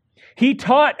 He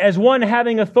taught as one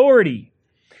having authority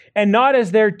and not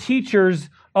as their teachers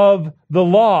of the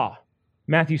law.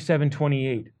 Matthew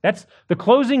 7:28. That's the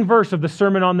closing verse of the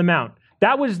Sermon on the Mount.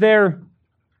 That was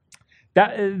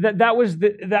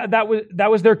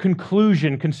their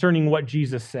conclusion concerning what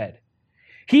Jesus said.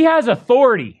 He has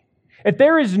authority. If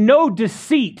there is no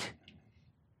deceit,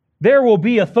 there will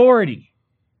be authority.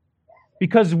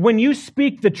 Because when you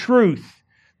speak the truth,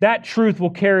 that truth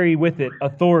will carry with it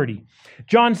authority.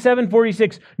 John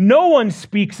 7:46, no one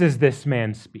speaks as this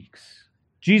man speaks.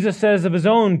 Jesus says of his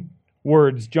own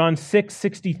words, John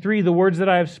 6:63, the words that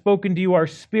I have spoken to you are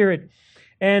spirit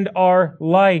and are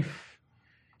life.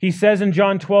 He says in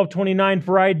John 12:29,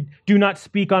 for I do not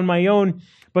speak on my own,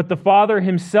 but the Father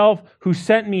himself who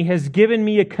sent me has given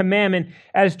me a commandment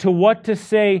as to what to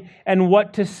say and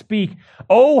what to speak.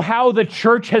 Oh, how the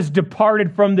church has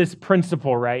departed from this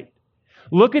principle, right?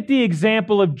 Look at the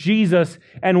example of Jesus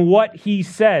and what he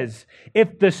says.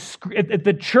 If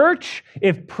the church,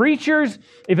 if preachers,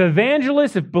 if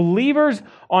evangelists, if believers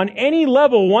on any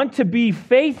level want to be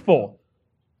faithful,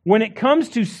 when it comes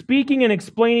to speaking and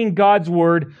explaining God's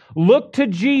word, look to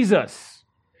Jesus.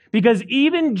 Because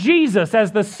even Jesus,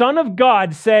 as the Son of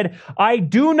God, said, I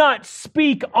do not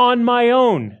speak on my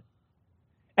own.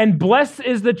 And blessed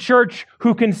is the church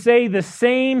who can say the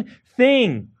same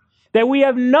thing, that we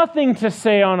have nothing to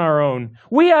say on our own.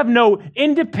 We have no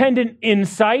independent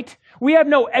insight. We have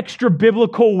no extra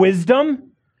biblical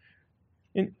wisdom.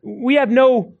 And we have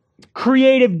no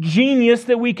creative genius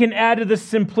that we can add to the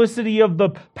simplicity of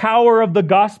the power of the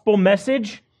gospel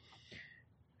message.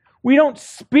 We don't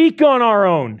speak on our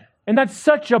own. And that's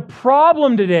such a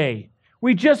problem today.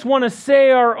 We just want to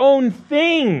say our own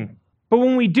thing. But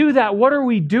when we do that, what are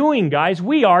we doing, guys?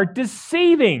 We are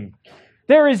deceiving.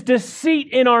 There is deceit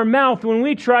in our mouth when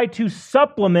we try to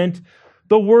supplement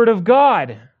the Word of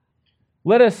God.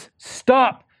 Let us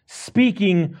stop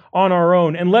speaking on our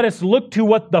own and let us look to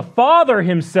what the Father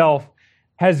himself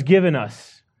has given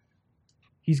us.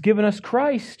 He's given us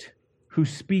Christ, who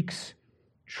speaks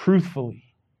truthfully.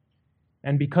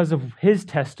 And because of his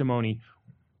testimony,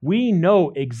 we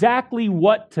know exactly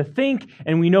what to think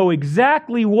and we know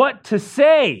exactly what to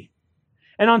say.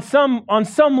 And on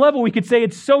some level, we could say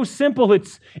it's so simple,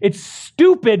 it's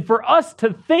stupid for us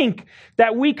to think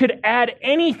that we could add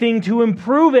anything to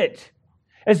improve it.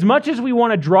 As much as we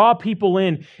want to draw people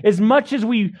in, as much as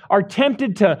we are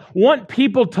tempted to want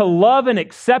people to love and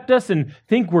accept us and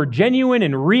think we're genuine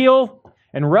and real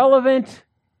and relevant,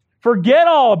 forget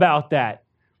all about that.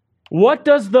 What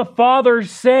does the Father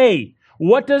say?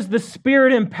 What does the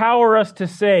Spirit empower us to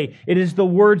say? It is the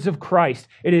words of Christ.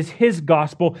 It is his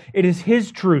gospel. It is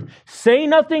his truth. Say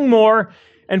nothing more,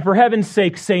 and for heaven's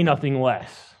sake, say nothing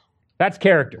less. That's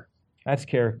character. That's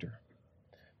character.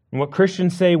 And what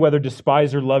Christians say, whether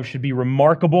despised or loved, should be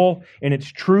remarkable in its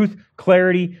truth,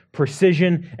 clarity,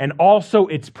 precision, and also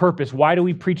its purpose. Why do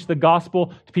we preach the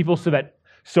gospel to people? So that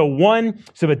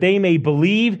they may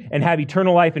believe and have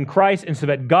eternal life in Christ, and so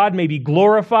that God may be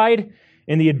glorified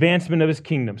in the advancement of his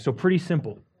kingdom. So pretty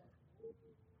simple.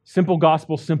 Simple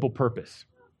gospel, simple purpose.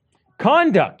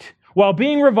 Conduct. While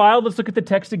being reviled, let's look at the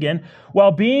text again.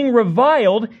 While being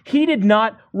reviled, he did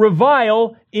not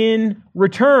revile in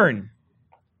return.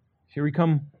 Here we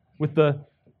come with the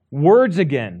words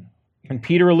again. And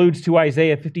Peter alludes to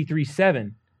Isaiah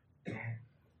 53:7.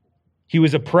 He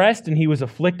was oppressed and he was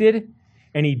afflicted,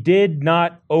 and he did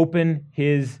not open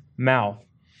his mouth.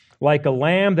 Like a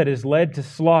lamb that is led to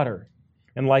slaughter,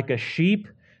 and like a sheep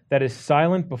that is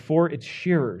silent before its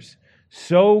shearers,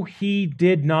 so he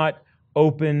did not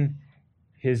open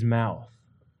his mouth.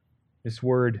 This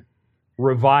word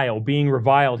revile, being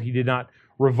reviled, he did not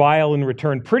revile in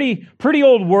return. Pretty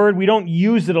old word. We don't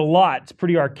use it a lot. It's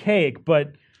pretty archaic,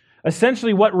 but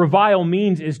essentially what revile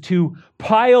means is to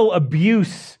pile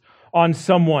abuse on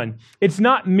someone. It's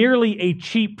not merely a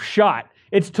cheap shot.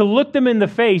 It's to look them in the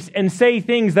face and say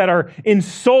things that are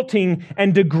insulting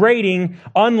and degrading,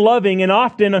 unloving, and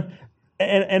often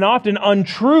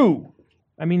untrue.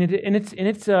 I mean,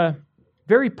 it's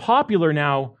very popular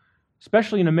now,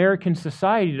 especially in American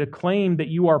society, to claim that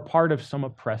you are part of some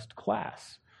oppressed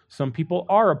class. Some people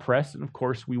are oppressed, and of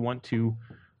course, we want to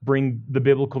bring the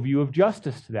biblical view of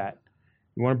justice to that.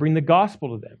 We want to bring the gospel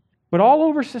to them. But all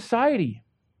over society,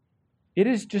 it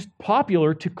is just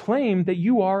popular to claim that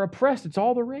you are oppressed. It's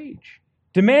all the rage.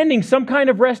 Demanding some kind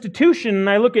of restitution. And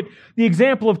I look at the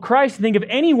example of Christ and think if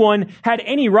anyone had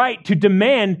any right to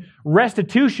demand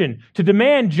restitution, to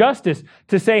demand justice,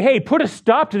 to say, hey, put a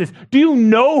stop to this. Do you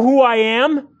know who I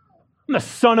am? I'm the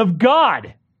Son of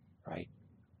God. Right?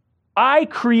 I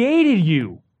created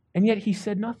you. And yet he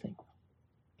said nothing.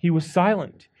 He was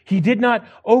silent. He did not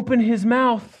open his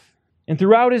mouth. And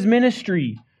throughout his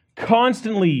ministry,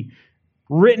 constantly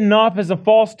written off as a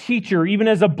false teacher, even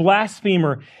as a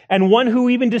blasphemer, and one who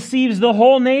even deceives the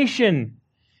whole nation.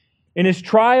 In his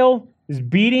trial, his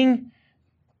beating,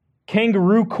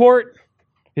 kangaroo court,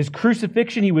 his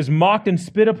crucifixion, he was mocked and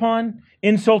spit upon,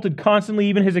 insulted constantly,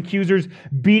 even his accusers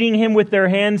beating him with their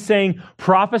hands, saying,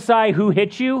 "Prophesy, who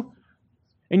hit you?"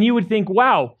 And you would think,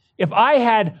 wow, if I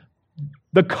had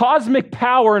the cosmic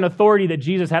power and authority that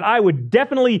Jesus had, I would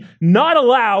definitely not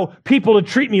allow people to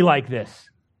treat me like this.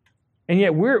 And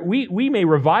yet we may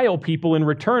revile people in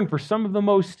return for some of the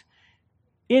most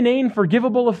inane,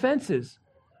 forgivable offenses.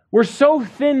 We're so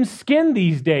thin-skinned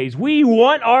these days. We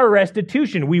want our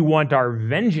restitution. We want our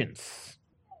vengeance.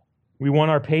 We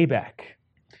want our payback.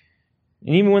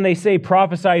 And even when they say,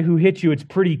 "Prophesy who hit you," it's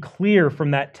pretty clear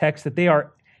from that text that they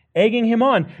are egging him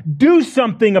on. Do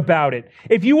something about it.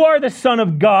 If you are the Son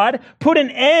of God, put an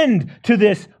end to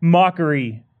this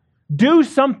mockery. Do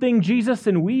something, Jesus,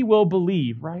 and we will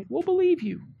believe, right? We'll believe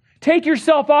you. Take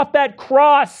yourself off that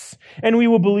cross and we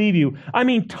will believe you. I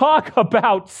mean, talk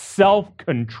about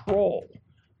self-control.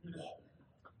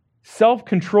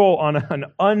 Self-control on an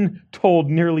untold,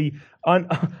 nearly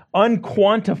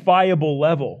unquantifiable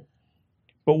level.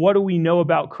 But what do we know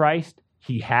about Christ?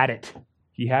 He had it.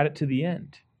 He had it to the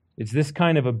end. It's this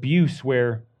kind of abuse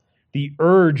where the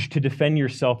urge to defend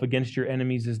yourself against your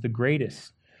enemies is the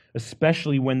greatest,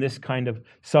 especially when this kind of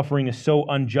suffering is so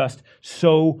unjust,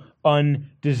 so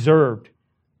undeserved.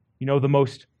 You know, the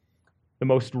most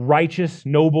righteous,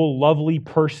 noble, lovely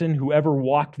person who ever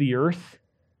walked the earth,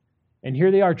 and here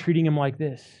they are treating him like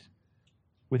this,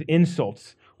 with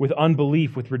insults, with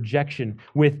unbelief, with rejection,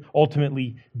 with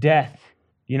ultimately death.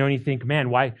 You know, and you think, man,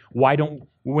 why don't,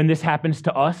 when this happens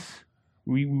to us,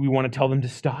 we want to tell them to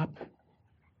stop.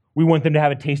 We want them to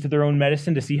have a taste of their own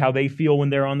medicine to see how they feel when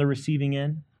they're on the receiving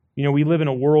end. You know, we live in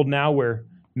a world now where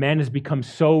man has become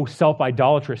so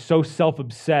self-idolatrous, so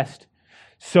self-obsessed,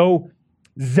 so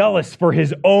zealous for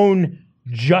his own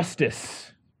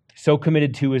justice, so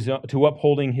committed to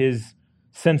upholding his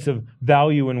sense of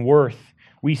value and worth.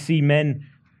 We see men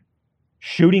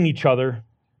shooting each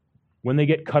when they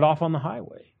get cut off on the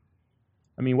highway.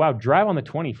 I mean, wow, drive on the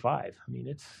 25. I mean,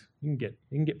 it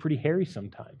can get pretty hairy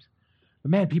sometimes. But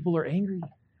man, people are angry.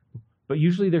 But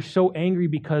usually they're so angry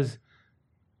because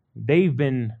they've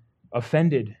been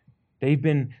offended. They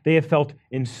have felt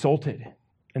insulted.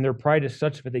 And their pride is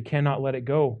such that they cannot let it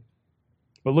go.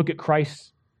 But look at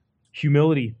Christ's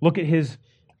humility. Look at his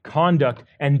conduct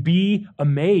and be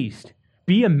amazed.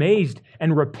 Be amazed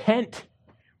and repent.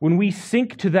 When we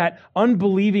sink to that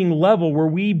unbelieving level where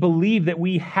we believe that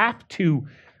we have to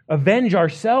avenge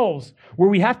ourselves, where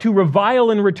we have to revile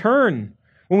in return,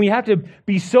 when we have to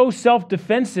be so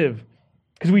self-defensive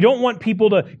because we don't want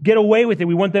people to get away with it.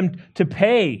 We want them to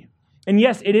pay. And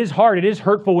yes, it is hard. It is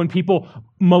hurtful when people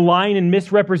malign and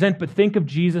misrepresent, but think of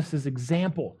Jesus'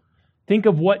 example. Think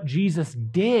of what Jesus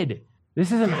did.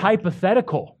 This isn't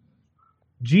hypothetical.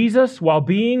 Jesus, while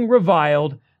being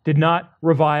reviled, did not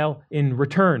revile in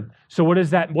return. So what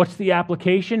is that? What's the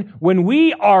application? When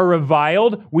we are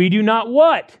reviled, we do not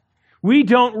what? We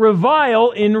don't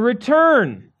revile in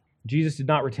return. Jesus did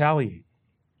not retaliate,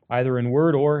 either in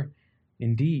word or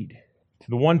in deed. To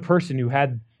the one person who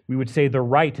had, we would say, the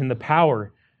right and the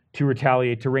power to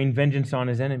retaliate, to rain vengeance on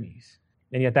his enemies.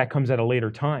 And yet that comes at a later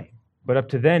time. But up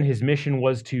to then, his mission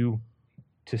was to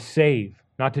save,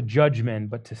 not to judge men,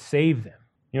 but to save them.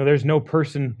 You know, there's no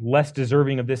person less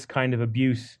deserving of this kind of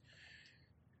abuse,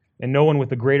 and no one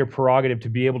with a greater prerogative to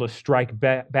be able to strike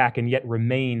back and yet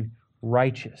remain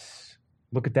righteous.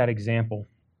 Look at that example.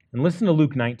 And listen to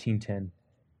Luke 19:10.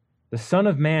 The Son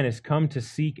of Man is come to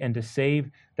seek and to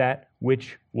save that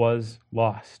which was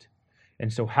lost.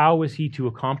 And so how was he to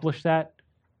accomplish that?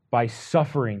 By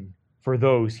suffering for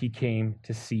those he came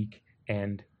to seek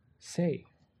and save.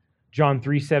 John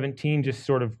 3:17 just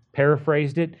sort of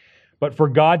paraphrased it. But for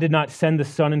God did not send the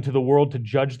Son into the world to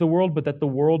judge the world, but that the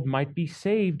world might be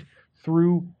saved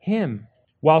through him.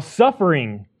 While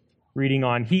suffering, reading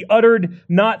on, he uttered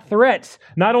not threats.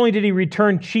 Not only did he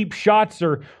return cheap shots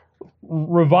or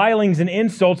revilings and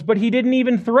insults, but he didn't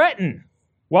even threaten.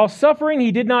 While suffering,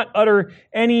 he did not utter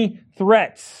any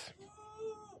threats.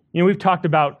 You know, we've talked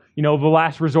about, the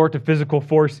last resort to physical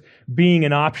force being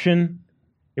an option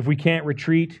if we can't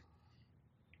retreat.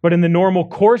 But in the normal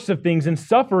course of things and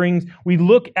sufferings, we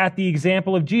look at the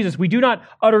example of Jesus. We do not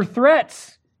utter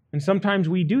threats. And sometimes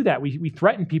we do that. We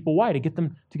threaten people. Why? To get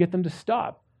them to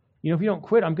stop. If you don't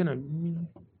quit, I'm going to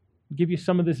give you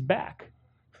some of this back.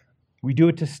 We do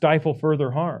it to stifle further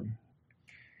harm.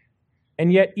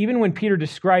 And yet, even when Peter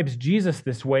describes Jesus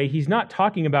this way, he's not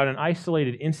talking about an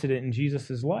isolated incident in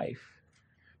Jesus' life.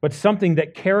 but something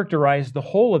that characterized the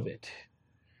whole of it.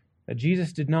 That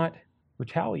Jesus did not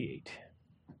retaliate.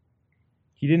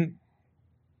 He didn't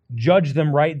judge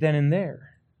them right then and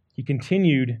there. He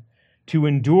continued to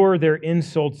endure their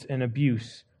insults and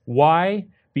abuse. Why?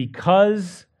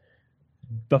 Because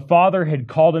the Father had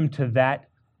called him to that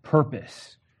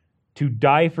purpose, to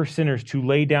die for sinners, to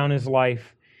lay down his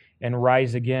life and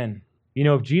rise again. You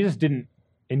know, if Jesus didn't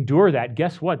endure that,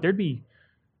 guess what? I'd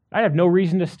have no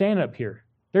reason to stand up here.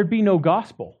 There'd be no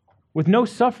gospel. With no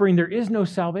suffering, there is no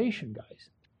salvation, guys.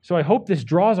 So I hope this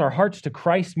draws our hearts to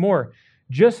Christ more.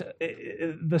 Just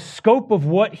the scope of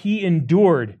what he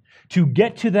endured to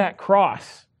get to that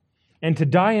cross and to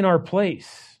die in our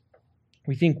place.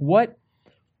 We think, what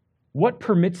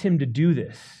permits him to do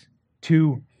this?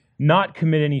 To not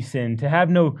commit any sin, to have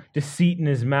no deceit in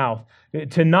his mouth,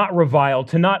 to not revile,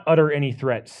 to not utter any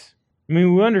threats. I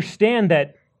mean, we understand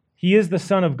that he is the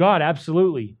Son of God,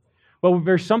 absolutely. But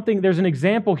there's an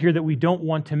example here that we don't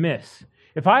want to miss.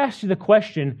 If I asked you the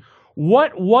question,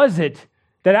 what was it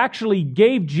that actually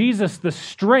gave Jesus the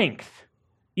strength,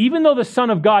 even though the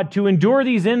Son of God, to endure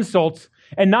these insults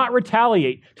and not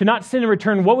retaliate, to not sin in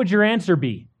return, what would your answer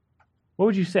be? What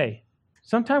would you say?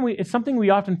 It's something we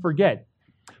often forget.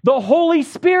 The Holy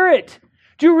Spirit.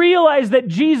 Do you realize that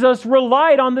Jesus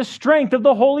relied on the strength of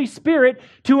the Holy Spirit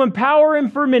to empower him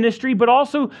for ministry, but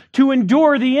also to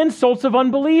endure the insults of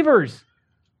unbelievers?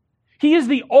 He is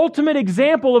the ultimate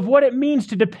example of what it means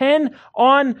to depend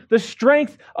on the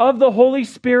strength of the Holy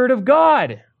Spirit of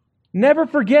God. Never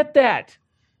forget that.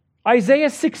 Isaiah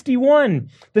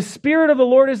 61, the Spirit of the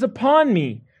Lord is upon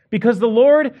me, because the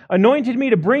Lord anointed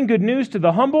me to bring good news to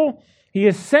the humble. He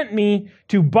has sent me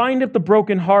to bind up the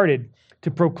brokenhearted, to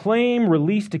proclaim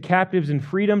release to captives and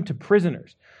freedom to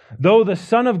prisoners. Though the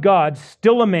Son of God,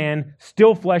 still a man,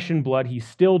 still flesh and blood, he's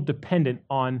still dependent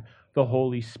on the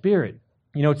Holy Spirit.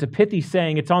 You know, it's a pithy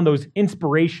saying. It's on those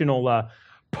inspirational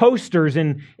posters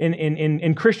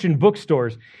in Christian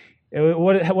bookstores.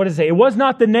 What does it say? It was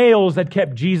not the nails that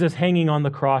kept Jesus hanging on the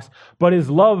cross, but his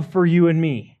love for you and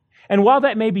me. And while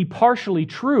that may be partially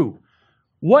true,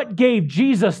 what gave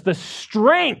Jesus the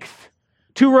strength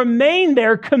to remain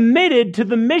there committed to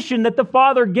the mission that the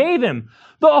Father gave him?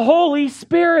 The Holy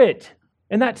Spirit.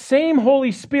 And that same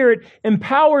Holy Spirit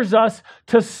empowers us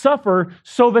to suffer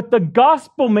so that the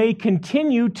gospel may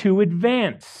continue to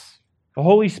advance. The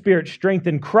Holy Spirit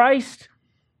strengthened Christ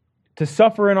to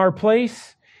suffer in our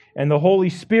place, and the Holy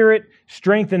Spirit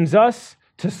strengthens us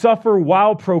to suffer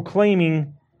while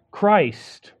proclaiming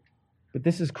Christ. But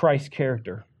this is Christ's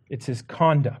character. It's his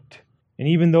conduct. And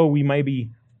even though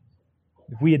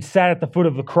if we had sat at the foot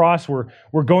of the cross,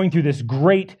 we're going through this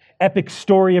great epic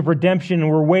story of redemption, and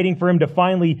we're waiting for him to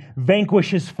finally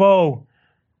vanquish his foe.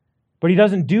 But he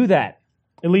doesn't do that,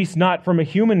 at least not from a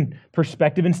human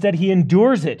perspective. Instead, he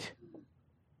endures it.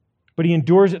 But he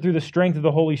endures it through the strength of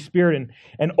the Holy Spirit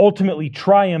and ultimately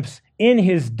triumphs in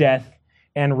his death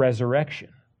and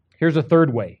resurrection. Here's a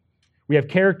third way. We have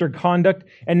character, conduct,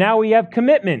 and now we have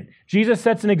commitment. Jesus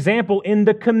sets an example in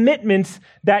the commitments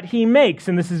that he makes,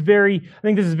 and I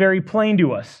think this is very plain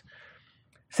to us.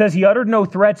 It says he uttered no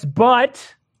threats,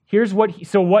 but here's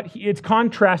it's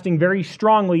contrasting very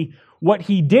strongly what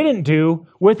he didn't do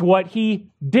with what he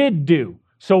did do.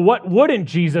 So what wouldn't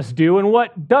Jesus do, and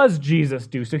what does Jesus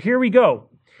do? So here we go.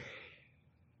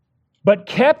 But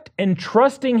kept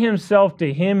entrusting himself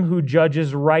to him who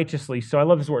judges righteously. So I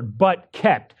love this word, but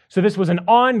kept. So this was an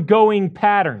ongoing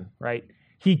pattern, right?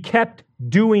 He kept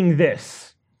doing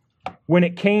this when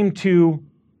it came to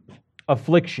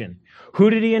affliction.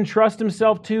 Who did he entrust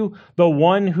himself to? The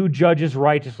one who judges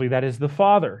righteously, that is the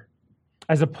Father.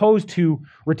 As opposed to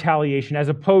retaliation, as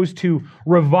opposed to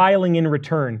reviling in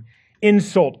return,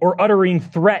 insult, or uttering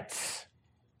threats.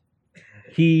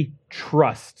 He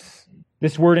trusts.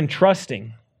 This word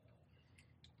entrusting,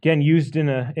 again, used in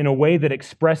a way that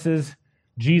expresses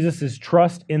Jesus'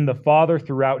 trust in the Father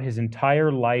throughout his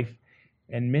entire life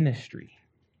and ministry.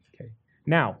 Okay.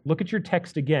 Now, look at your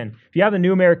text again. If you have the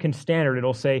New American Standard,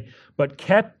 it'll say, but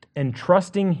kept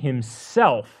entrusting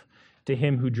himself to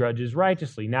him who judges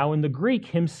righteously. Now, in the Greek,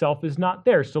 himself is not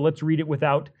there, so let's read it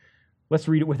without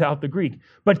the Greek.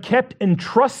 But kept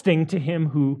entrusting to him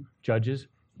who judges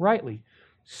rightly.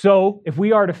 So, if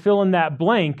we are to fill in that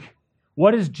blank,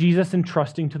 what is Jesus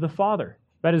entrusting to the Father?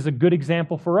 That is a good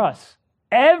example for us.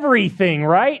 Everything,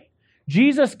 right?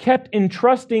 Jesus kept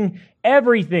entrusting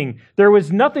everything. There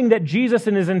was nothing that Jesus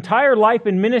in his entire life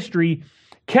and ministry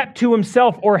kept to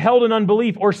himself or held in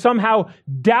unbelief or somehow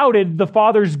doubted the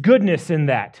Father's goodness in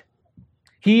that.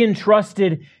 He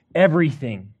entrusted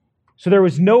everything. So there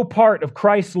was no part of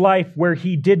Christ's life where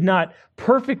he did not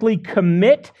perfectly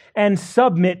commit and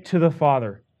submit to the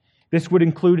Father. This would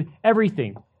include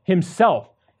everything: himself,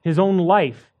 his own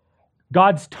life,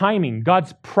 God's timing,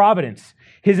 God's providence,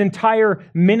 his entire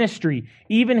ministry,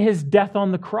 even his death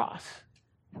on the cross.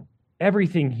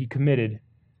 Everything he committed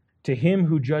to him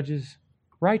who judges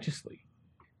righteously.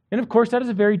 And of course, that is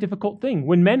a very difficult thing.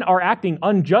 When men are acting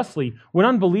unjustly, when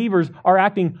unbelievers are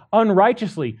acting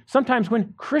unrighteously, sometimes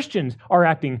when Christians are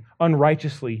acting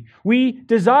unrighteously, we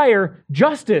desire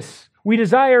justice. We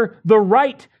desire the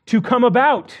right to come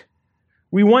about.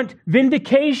 We want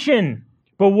vindication.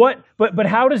 But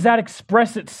how does that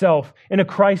express itself in a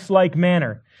Christ-like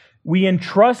manner? We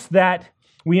entrust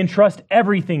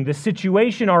everything, the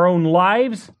situation, our own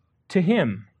lives, to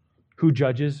him who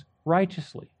judges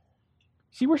righteously.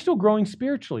 See, we're still growing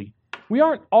spiritually. We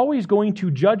aren't always going to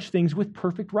judge things with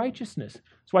perfect righteousness.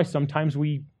 That's why sometimes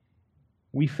we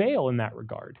fail in that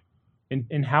regard,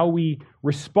 in how we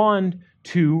respond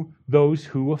to those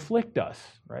who afflict us,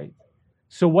 right?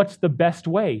 So what's the best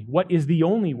way? What is the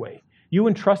only way? You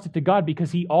entrust it to God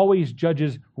because he always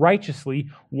judges righteously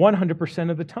 100%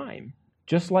 of the time,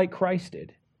 just like Christ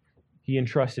did. He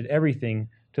entrusted everything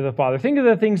to the Father. Think of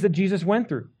the things that Jesus went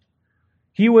through.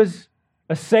 He was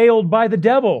assailed by the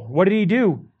devil. What did he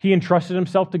do? He entrusted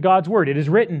himself to God's word. It is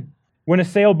written. When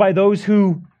assailed by those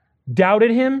who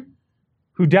doubted him,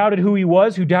 who doubted who he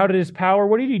was, who doubted his power,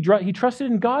 what did he do? He trusted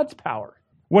in God's power.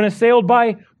 When assailed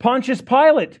by Pontius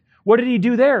Pilate, what did he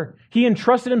do there? He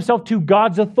entrusted himself to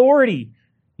God's authority.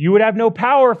 You would have no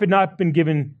power if it had not been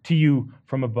given to you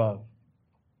from above.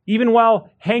 Even while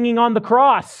hanging on the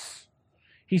cross,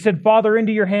 he said, Father,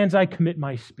 into your hands I commit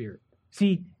my spirit.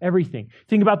 See, everything.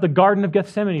 Think about the Garden of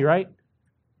Gethsemane, right?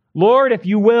 Lord, if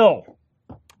you will,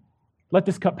 let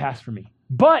this cup pass from me.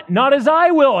 But not as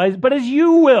I will, but as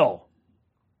you will.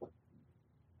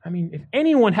 I mean, if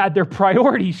anyone had their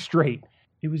priorities straight,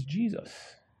 it was Jesus.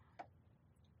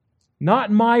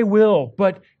 Not my will,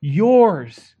 but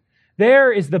yours.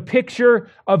 There is the picture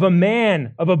of a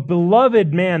man, of a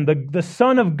beloved man, the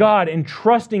Son of God,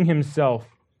 entrusting himself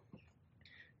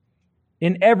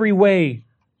in every way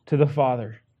to the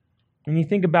Father. When you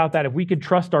think about that, if we could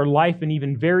trust our life and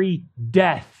even very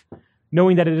death,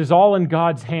 knowing that it is all in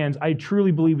God's hands, I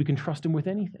truly believe we can trust him with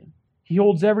anything. He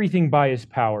holds everything by his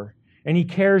power, and he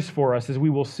cares for us, as we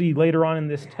will see later on in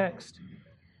this text.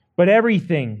 But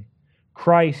everything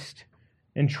Christ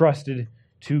entrusted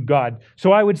to God.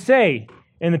 So I would say,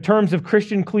 in the terms of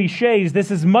Christian cliches, this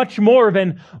is much more of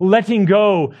an letting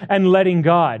go and letting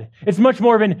God. It's much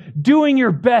more of an doing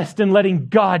your best and letting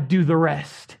God do the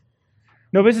rest.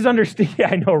 No, this is understanding. Yeah,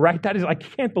 I know, right? That is, I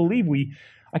can't believe we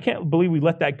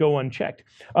let that go unchecked.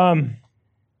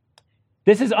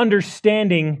 This is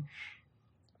understanding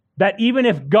that even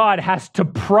if God has to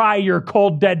pry your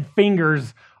cold, dead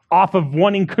fingers off of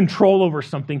wanting control over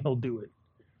something, he'll do it.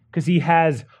 Because he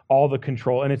has all the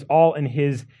control, and it's all in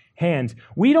his hands.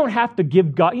 We don't have to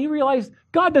give God, you realize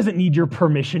God doesn't need your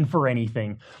permission for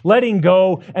anything. Letting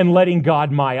go and letting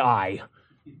God my eye.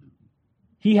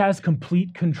 He has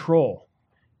complete control.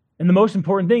 And the most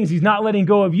important thing is he's not letting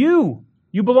go of you.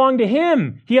 You belong to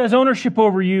him. He has ownership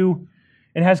over you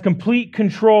and has complete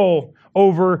control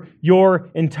over your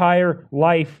entire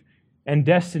life and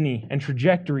destiny and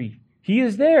trajectory. He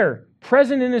is there,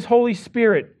 present in his Holy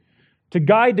Spirit, to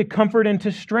guide, to comfort, and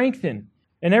to strengthen.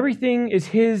 And everything is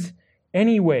his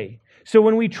anyway. So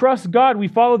when we trust God, we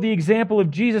follow the example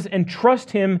of Jesus and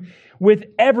trust him with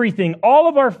everything. All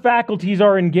of our faculties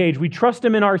are engaged. We trust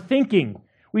him in our thinking.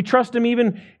 We trust him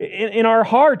even in our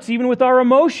hearts, even with our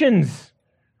emotions.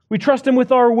 We trust him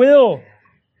with our will.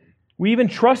 We even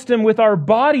trust him with our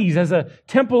bodies as a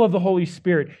temple of the Holy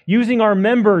Spirit, using our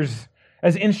members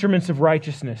as instruments of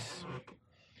righteousness.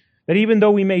 That even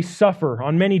though we may suffer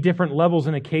on many different levels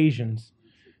and occasions,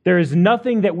 there is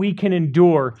nothing that we can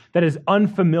endure that is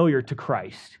unfamiliar to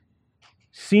Christ.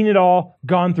 Seen it all,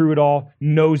 gone through it all,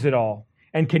 knows it all,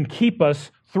 and can keep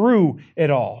us through it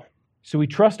all. So we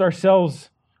trust ourselves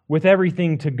with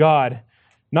everything to God,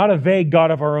 not a vague God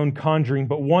of our own conjuring,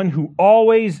 but one who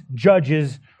always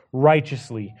judges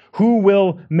righteously, who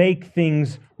will make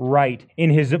things right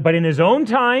but in his own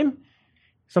time,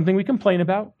 something we complain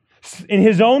about. In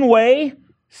his own way,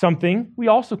 something we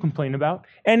also complain about.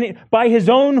 And by his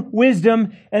own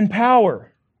wisdom and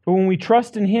power. But when we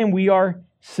trust in him, we are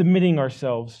submitting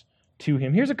ourselves to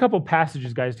him. Here's a couple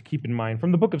passages, guys, to keep in mind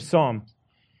from the book of Psalms.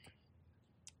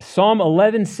 Psalm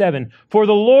 11:7. For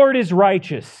the Lord is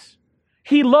righteous.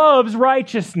 He loves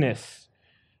righteousness.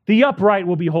 The upright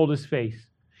will behold his face.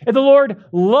 If the Lord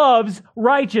loves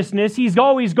righteousness, he's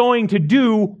always going to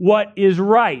do what is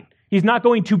right. He's not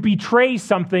going to betray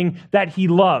something that he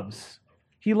loves.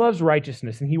 He loves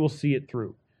righteousness, and he will see it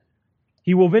through.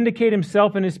 He will vindicate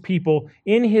himself and his people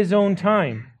in his own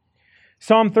time.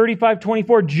 Psalm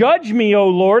 35:24, judge me, O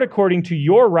Lord, according to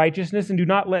your righteousness, and do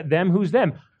not let them, who's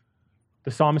them?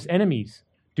 The psalmist's enemies.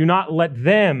 Do not let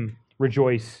them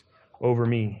rejoice over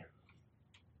me.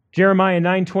 Jeremiah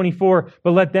 9:24,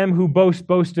 but let them who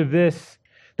boast of this,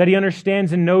 that he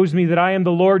understands and knows me, that I am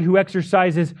the Lord who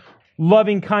exercises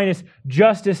loving kindness,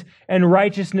 justice, and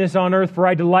righteousness on earth, for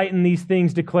I delight in these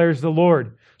things, declares the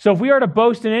Lord. So if we are to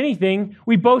boast in anything,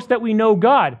 we boast that we know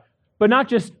God, but not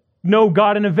just know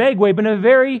God in a vague way, but in a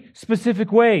very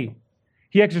specific way.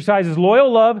 He exercises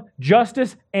loyal love,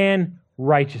 justice, and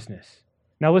righteousness.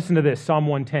 Now listen to this, Psalm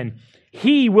 110.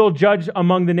 He will judge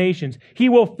among the nations. He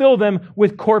will fill them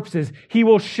with corpses. He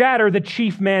will shatter the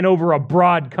chief man over a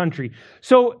broad country.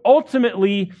 So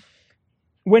ultimately,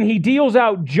 when he deals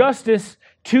out justice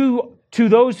to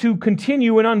those who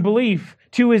continue in unbelief,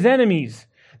 to his enemies,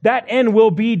 that end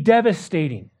will be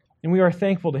devastating. And we are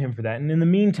thankful to him for that. And in the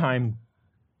meantime,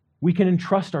 we can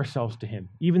entrust ourselves to him,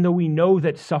 even though we know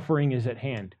that suffering is at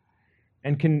hand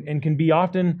and can be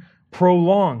often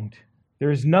prolonged.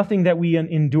 There is nothing that we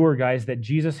endure, guys, that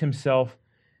Jesus himself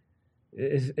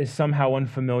is somehow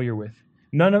unfamiliar with.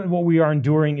 None of what we are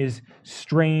enduring is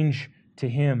strange to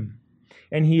him.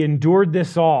 And he endured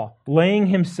this all, laying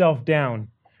himself down,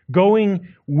 going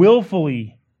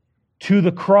willfully to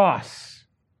the cross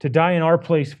to die in our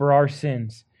place for our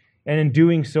sins. And in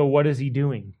doing so, what is he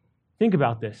doing? Think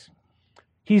about this.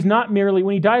 He's not merely,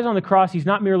 when he dies on the cross, he's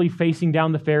not merely facing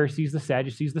down the Pharisees, the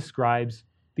Sadducees, the scribes,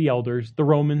 the elders, the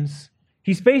Romans.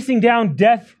 He's facing down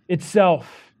death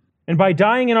itself. And by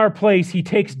dying in our place, he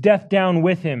takes death down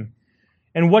with him.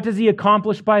 And what does he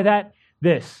accomplish by that?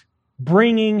 This,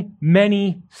 bringing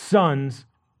many sons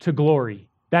to glory.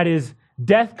 That is,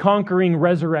 death-conquering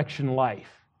resurrection life.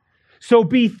 So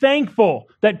be thankful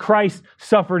that Christ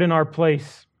suffered in our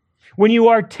place. When you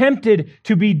are tempted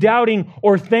to be doubting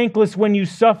or thankless when you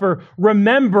suffer,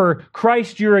 remember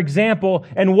Christ, your example,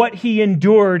 and what he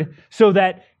endured so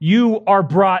that you are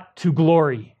brought to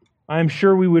glory. I am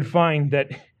sure we would find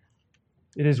that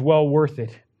it is well worth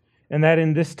it, and that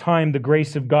in this time the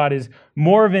grace of God is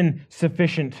more than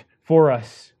sufficient for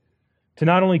us to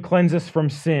not only cleanse us from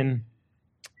sin,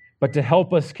 but to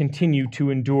help us continue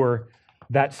to endure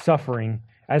that suffering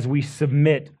as we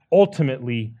submit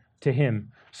ultimately to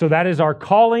him. So that is our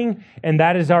calling and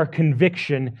that is our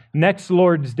conviction. Next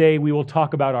Lord's Day, we will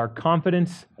talk about our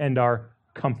confidence and our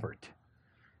comfort.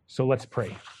 So let's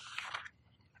pray.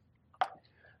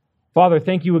 Father,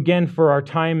 thank you again for our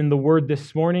time in the Word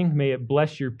this morning. May it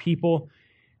bless your people.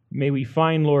 May we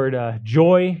find, Lord,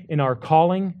 joy in our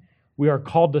calling. We are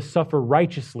called to suffer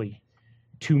righteously,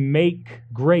 to make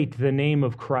great the name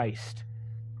of Christ,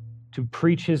 to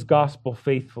preach his gospel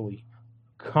faithfully.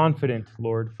 Confident,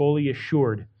 Lord, fully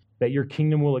assured that your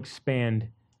kingdom will expand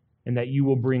and that you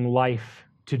will bring life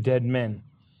to dead men.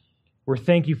 We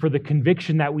thank you for the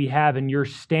conviction that we have in your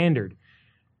standard,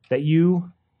 that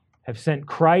you have sent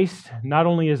Christ not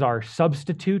only as our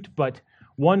substitute, but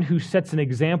one who sets an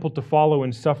example to follow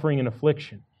in suffering and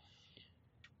affliction.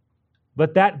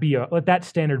 Let that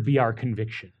standard be our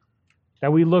conviction,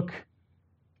 that we look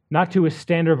not to a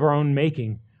standard of our own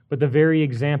making, but the very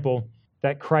example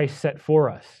that Christ set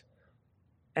for us.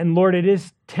 And Lord, it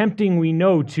is tempting, we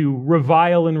know, to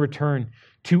revile in return,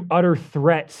 to utter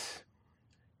threats,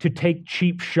 to take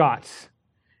cheap shots.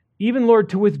 Even, Lord,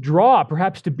 to withdraw,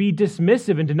 perhaps to be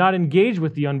dismissive and to not engage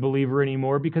with the unbeliever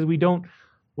anymore because we don't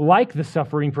like the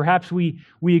suffering. Perhaps we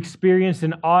experience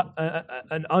an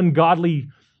ungodly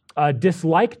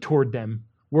dislike toward them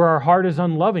where our heart is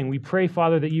unloving. We pray,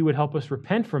 Father, that you would help us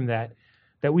repent from that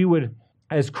we would,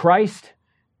 as Christ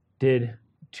did,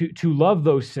 to love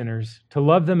those sinners, to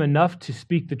love them enough to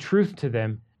speak the truth to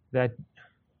them, that,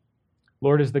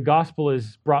 Lord, as the gospel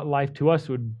has brought life to us,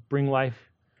 would bring life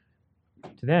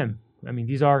to them. I mean,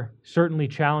 these are certainly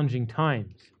challenging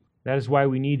times. That is why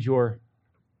we need your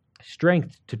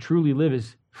strength to truly live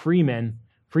as free men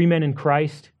in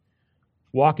Christ,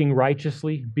 walking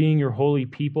righteously, being your holy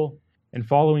people, and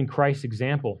following Christ's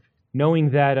example,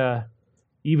 knowing that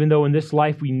even though in this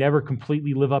life we never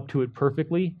completely live up to it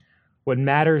perfectly, what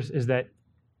matters is that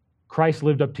Christ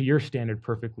lived up to your standard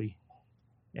perfectly.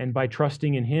 And by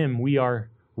trusting in him, we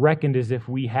are reckoned as if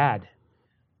we had.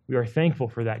 We are thankful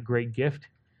for that great gift.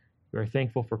 We are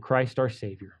thankful for Christ our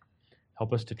Savior.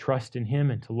 Help us to trust in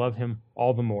him and to love him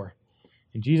all the more.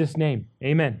 In Jesus' name, amen.